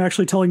time I'm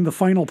actually telling the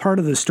final part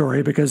of this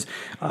story, because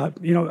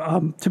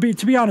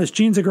to be honest,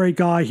 Gene's a great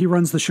guy. He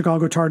runs the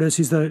Chicago TARDIS.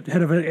 He's the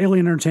head of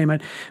Alien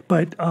Entertainment,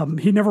 but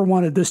he never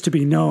wanted this to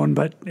be known.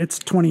 But it's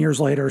 20 years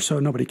later,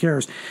 so nobody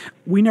cares.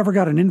 We never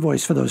got an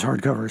invoice for those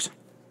hardcovers.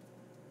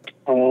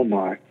 Oh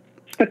my!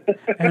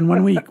 And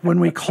when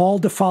we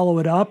called to follow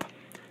it up,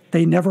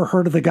 they never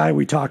heard of the guy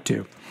we talked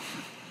to.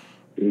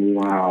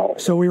 Wow.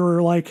 So we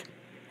were like,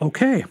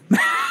 okay.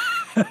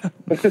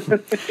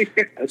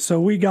 So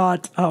we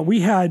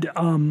had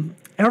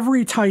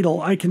every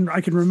title. I can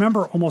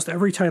remember almost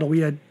every title. We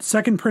had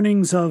second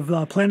printings of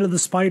Planet of the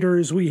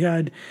Spiders. We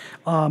had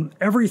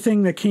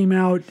everything that came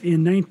out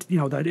in the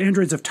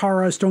Androids of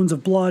Tara, Stones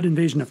of Blood,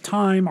 Invasion of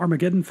Time,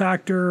 Armageddon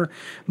Factor,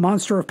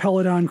 Monster of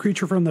Peladon,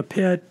 Creature from the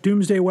Pit,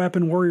 Doomsday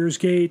Weapon, Warrior's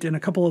Gate, and a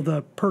couple of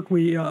the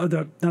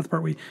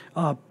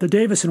the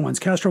Davison ones,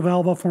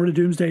 Castrovalva, Forward to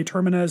Doomsday,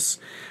 Terminus,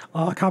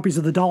 copies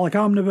of the Dalek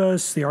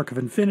Omnibus, the Ark of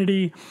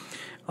Infinity.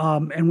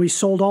 And we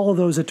sold all of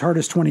those at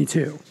TARDIS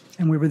 22,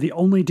 and we were the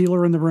only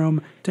dealer in the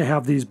room to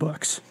have these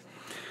books.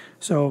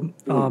 So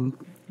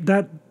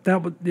that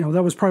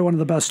was probably one of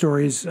the best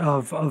stories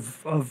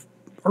of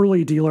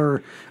early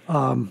dealer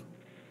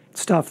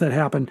stuff that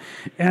happened.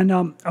 And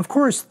of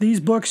course, these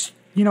books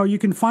you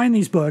can find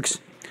these books.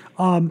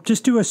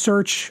 Just do a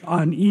search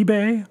on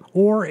eBay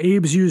or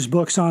Abe's Used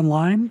Books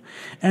online,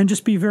 and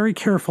just be very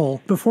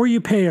careful. Before you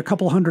pay a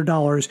couple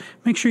 $100,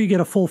 make sure you get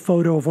a full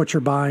photo of what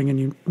you're buying, and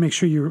you make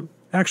sure you're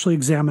actually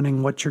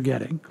examining what you're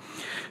getting.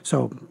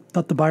 So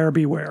let the buyer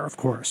beware, of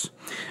course.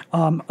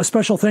 A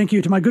special thank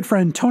you to my good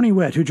friend Tony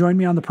Whitt, who joined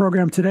me on the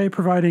program today,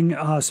 providing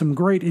some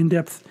great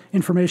in-depth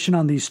information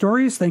on these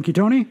stories. Thank you,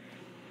 Tony.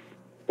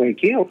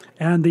 Thank you.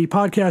 And the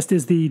podcast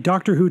is the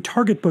Doctor Who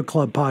Target Book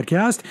Club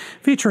podcast,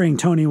 featuring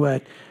Tony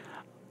Whitt,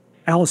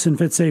 Allison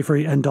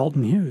Fitzavery, and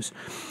Dalton Hughes.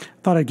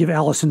 Thought I'd give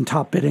Allison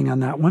top bidding on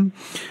that one.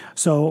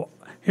 So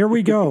here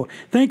we go.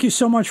 Thank you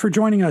so much for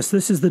joining us.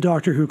 This is the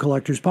Doctor Who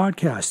Collectors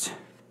Podcast.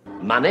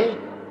 Money?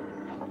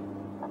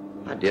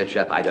 My dear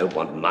chap, I don't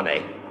want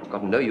money. I've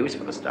got no use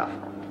for the stuff.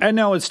 And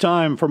now it's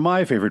time for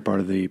my favorite part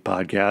of the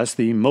podcast,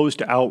 the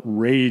most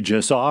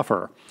outrageous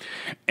offer.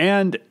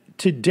 And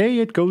today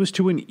it goes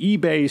to an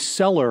eBay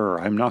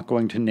seller. I'm not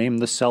going to name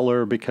the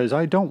seller because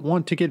I don't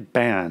want to get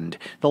banned.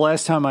 The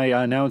last time I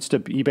announced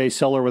an eBay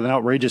seller with an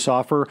outrageous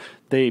offer,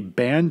 they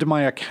banned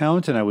my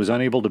account and I was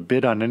unable to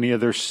bid on any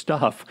of their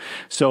stuff.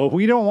 So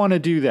we don't want to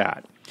do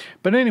that.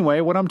 But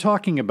anyway, what I'm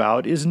talking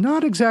about is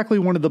not exactly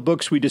one of the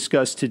books we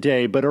discussed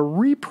today, but a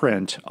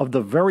reprint of the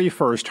very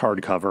first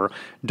hardcover,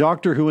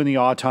 Doctor Who and the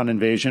Auton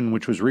Invasion,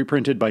 which was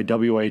reprinted by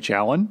W.H.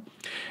 Allan,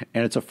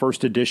 and it's a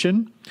first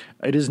edition.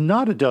 It is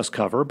not a dust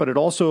cover, but it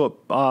also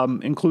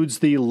includes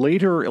the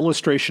later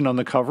illustration on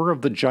the cover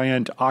of the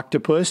giant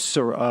octopus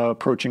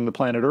approaching the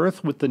planet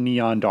Earth with the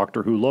neon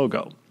Doctor Who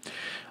logo.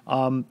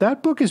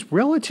 That book is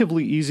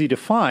relatively easy to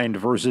find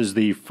versus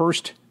the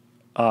first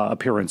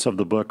appearance of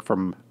the book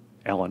from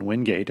Allan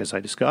Wingate, as I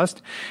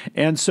discussed.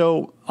 And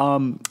so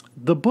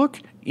the book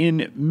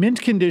in mint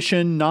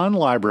condition,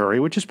 non-library,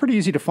 which is pretty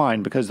easy to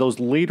find because those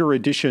later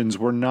editions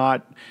were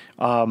not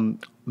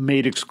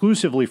made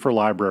exclusively for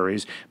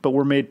libraries, but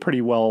were made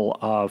pretty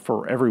well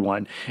for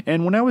everyone.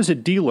 And when I was a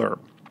dealer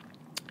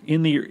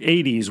in the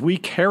 80s, we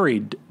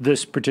carried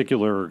this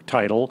particular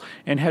title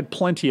and had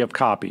plenty of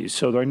copies.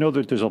 So I know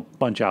that there's a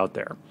bunch out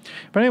there.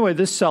 But anyway,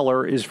 this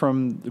seller is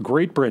from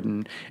Great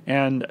Britain,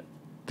 and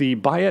the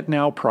buy it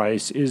now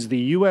price is the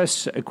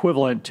U.S.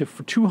 equivalent to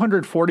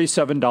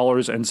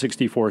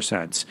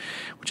 $247.64,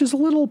 which is a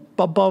little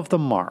above the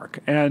mark.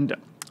 And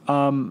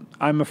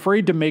I'm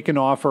afraid to make an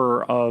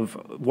offer of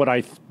what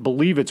I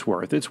believe it's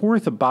worth. It's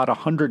worth about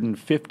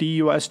 $150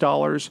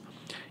 US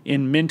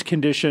in mint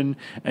condition,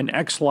 an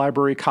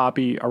ex-library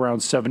copy around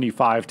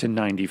 $75 to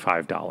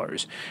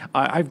 $95.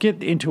 I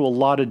get into a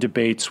lot of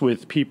debates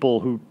with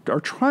people who are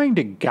trying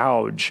to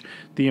gouge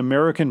the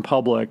American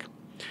public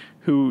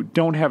who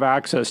don't have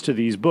access to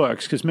these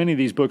books, because many of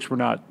these books were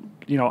not,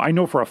 I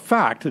know for a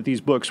fact that these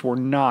books were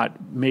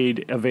not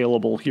made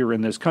available here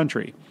in this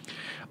country.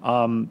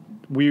 When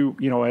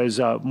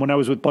I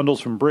was with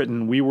Bundles from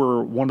Britain, we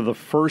were one of the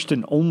first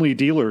and only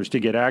dealers to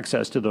get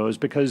access to those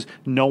because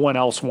no one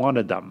else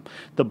wanted them.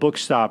 The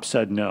bookstop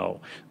said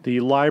no.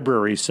 The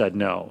library said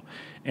no.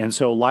 And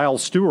so Lyle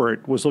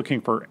Stewart was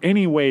looking for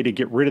any way to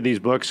get rid of these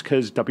books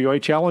because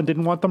W.H. Allan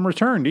didn't want them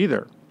returned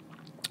either.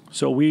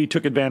 So we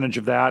took advantage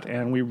of that,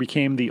 and we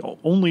became the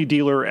only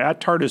dealer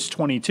at TARDIS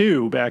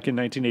 22 back in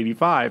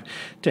 1985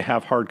 to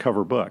have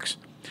hardcover books.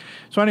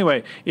 So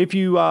anyway, if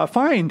you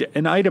find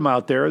an item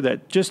out there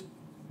that just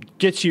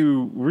gets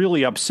you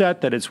really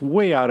upset that it's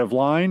way out of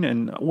line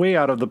and way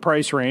out of the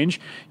price range,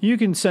 you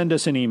can send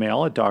us an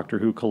email at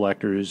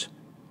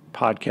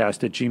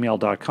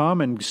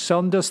drwhocollectorspodcast@gmail.com and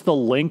send us the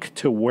link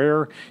to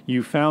where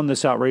you found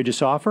this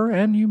outrageous offer,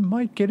 and you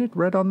might get it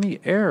read on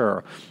the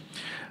air.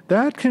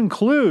 That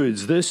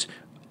concludes this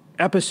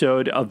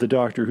episode of the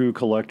Doctor Who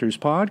Collectors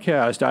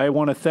Podcast. I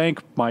want to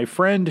thank my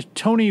friend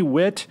Tony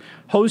Whitt,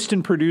 host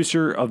and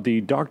producer of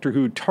the Doctor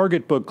Who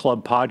Target Book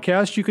Club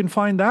podcast. You can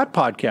find that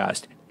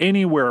podcast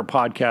anywhere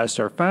podcasts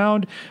are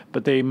found,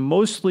 but they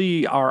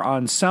mostly are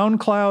on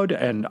SoundCloud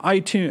and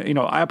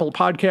iTunes, Apple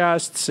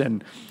Podcasts,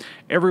 and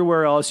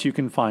everywhere else you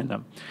can find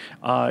them.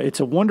 It's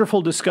a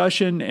wonderful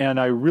discussion, and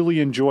I really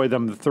enjoy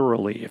them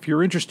thoroughly. If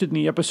you're interested in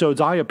the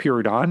episodes I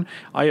appeared on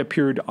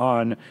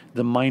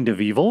The Mind of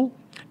Evil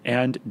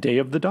and Day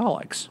of the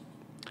Daleks.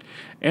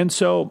 And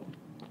so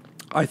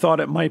I thought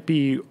it might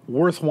be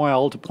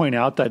worthwhile to point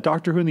out that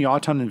Doctor Who and the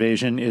Auton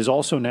Invasion is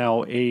also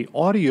now an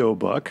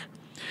audiobook.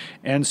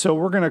 And so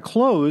we're going to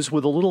close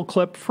with a little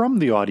clip from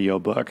the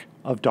audiobook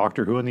of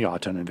Doctor Who and the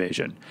Auton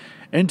Invasion.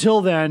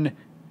 Until then,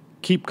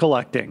 keep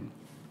collecting.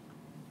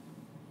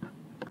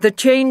 The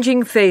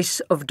Changing Face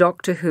of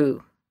Doctor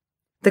Who.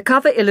 The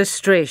cover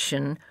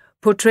illustration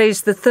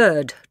portrays the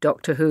third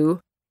Doctor Who,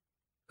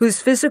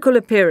 whose physical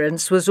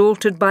appearance was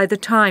altered by the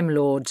Time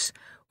Lords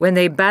when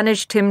they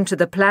banished him to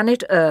the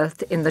planet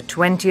Earth in the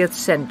 20th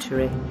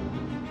century.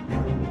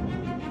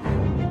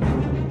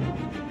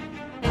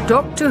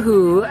 Doctor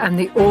Who and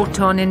the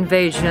Auton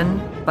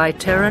Invasion by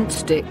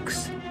Terence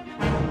Dix.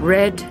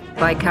 Read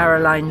by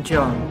Caroline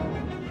John.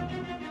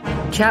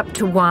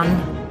 Chapter 1.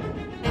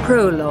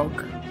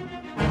 Prologue.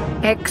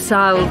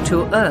 Exile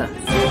to Earth.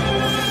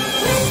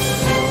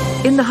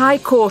 In the High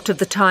Court of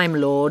the Time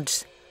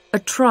Lords, a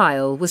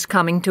trial was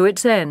coming to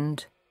its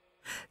end.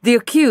 The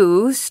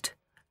accused,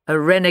 a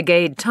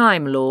renegade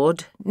Time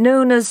Lord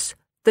known as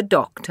the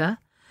Doctor,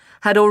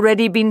 had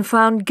already been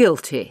found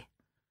guilty.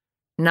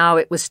 Now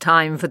it was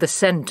time for the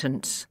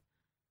sentence.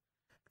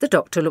 The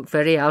Doctor looked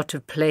very out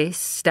of place,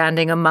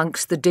 standing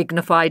amongst the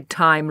dignified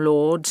Time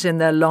Lords in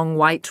their long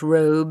white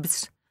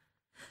robes.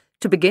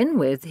 To begin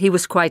with, he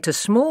was quite a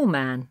small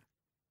man.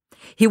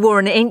 He wore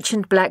an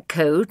ancient black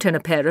coat and a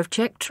pair of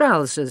check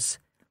trousers.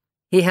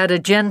 He had a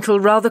gentle,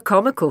 rather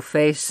comical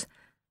face,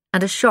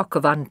 and a shock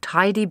of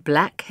untidy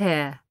black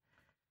hair.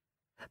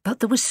 But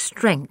there was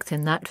strength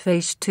in that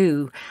face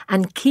too,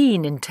 and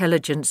keen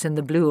intelligence in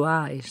the blue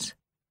eyes.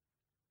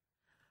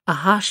 A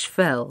hush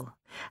fell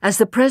as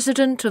the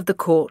president of the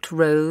court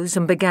rose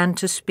and began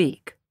to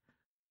speak.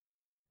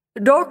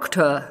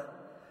 "Doctor,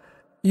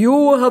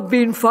 you have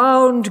been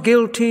found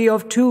guilty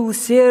of 2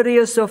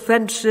 serious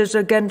offences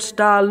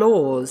against our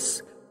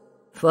laws.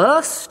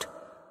 First,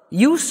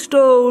 you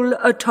stole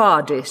a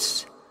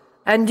TARDIS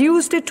and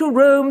used it to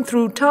roam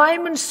through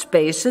time and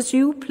space as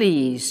you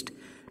pleased."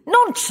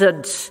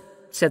 "Nonsense,"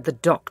 said the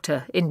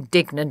Doctor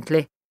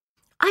indignantly.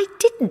 "I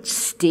didn't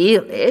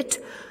steal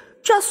it,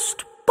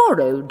 just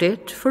borrowed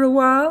it for a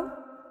while."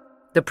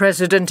 The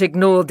President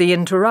ignored the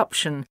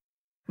interruption.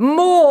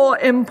 "More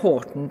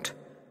important,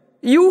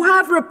 you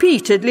have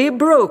repeatedly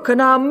broken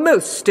our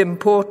most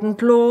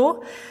important law.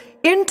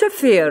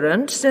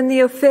 Interference in the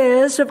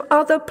affairs of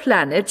other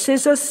planets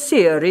is a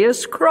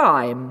serious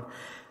crime."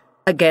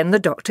 Again the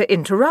Doctor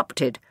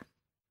interrupted.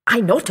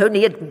 "I not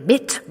only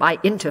admit my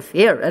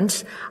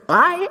interference,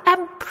 I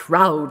am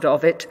proud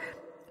of it.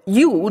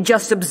 You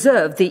just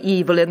observe the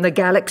evil in the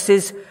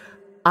galaxies.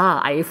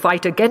 I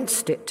fight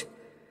against it."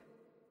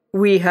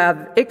 "We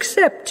have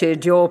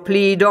accepted your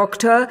plea,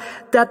 Doctor,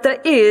 that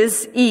there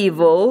is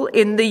evil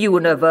in the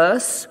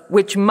universe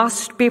which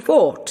must be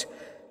fought.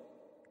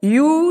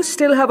 You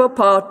still have a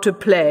part to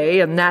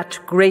play in that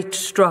great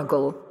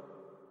struggle."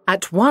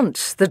 At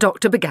once the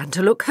Doctor began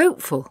to look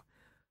hopeful.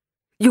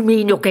 "You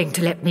mean you're going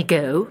to let me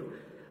go?"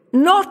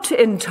 "Not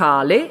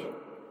entirely.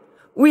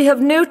 We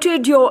have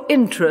noted your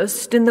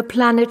interest in the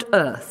planet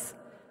Earth.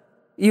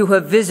 You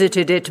have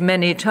visited it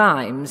many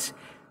times.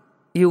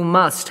 You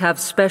must have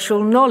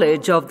special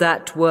knowledge of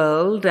that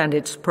world and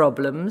its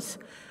problems."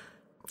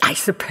 "I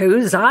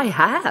suppose I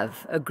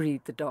have,"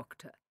 agreed the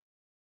Doctor.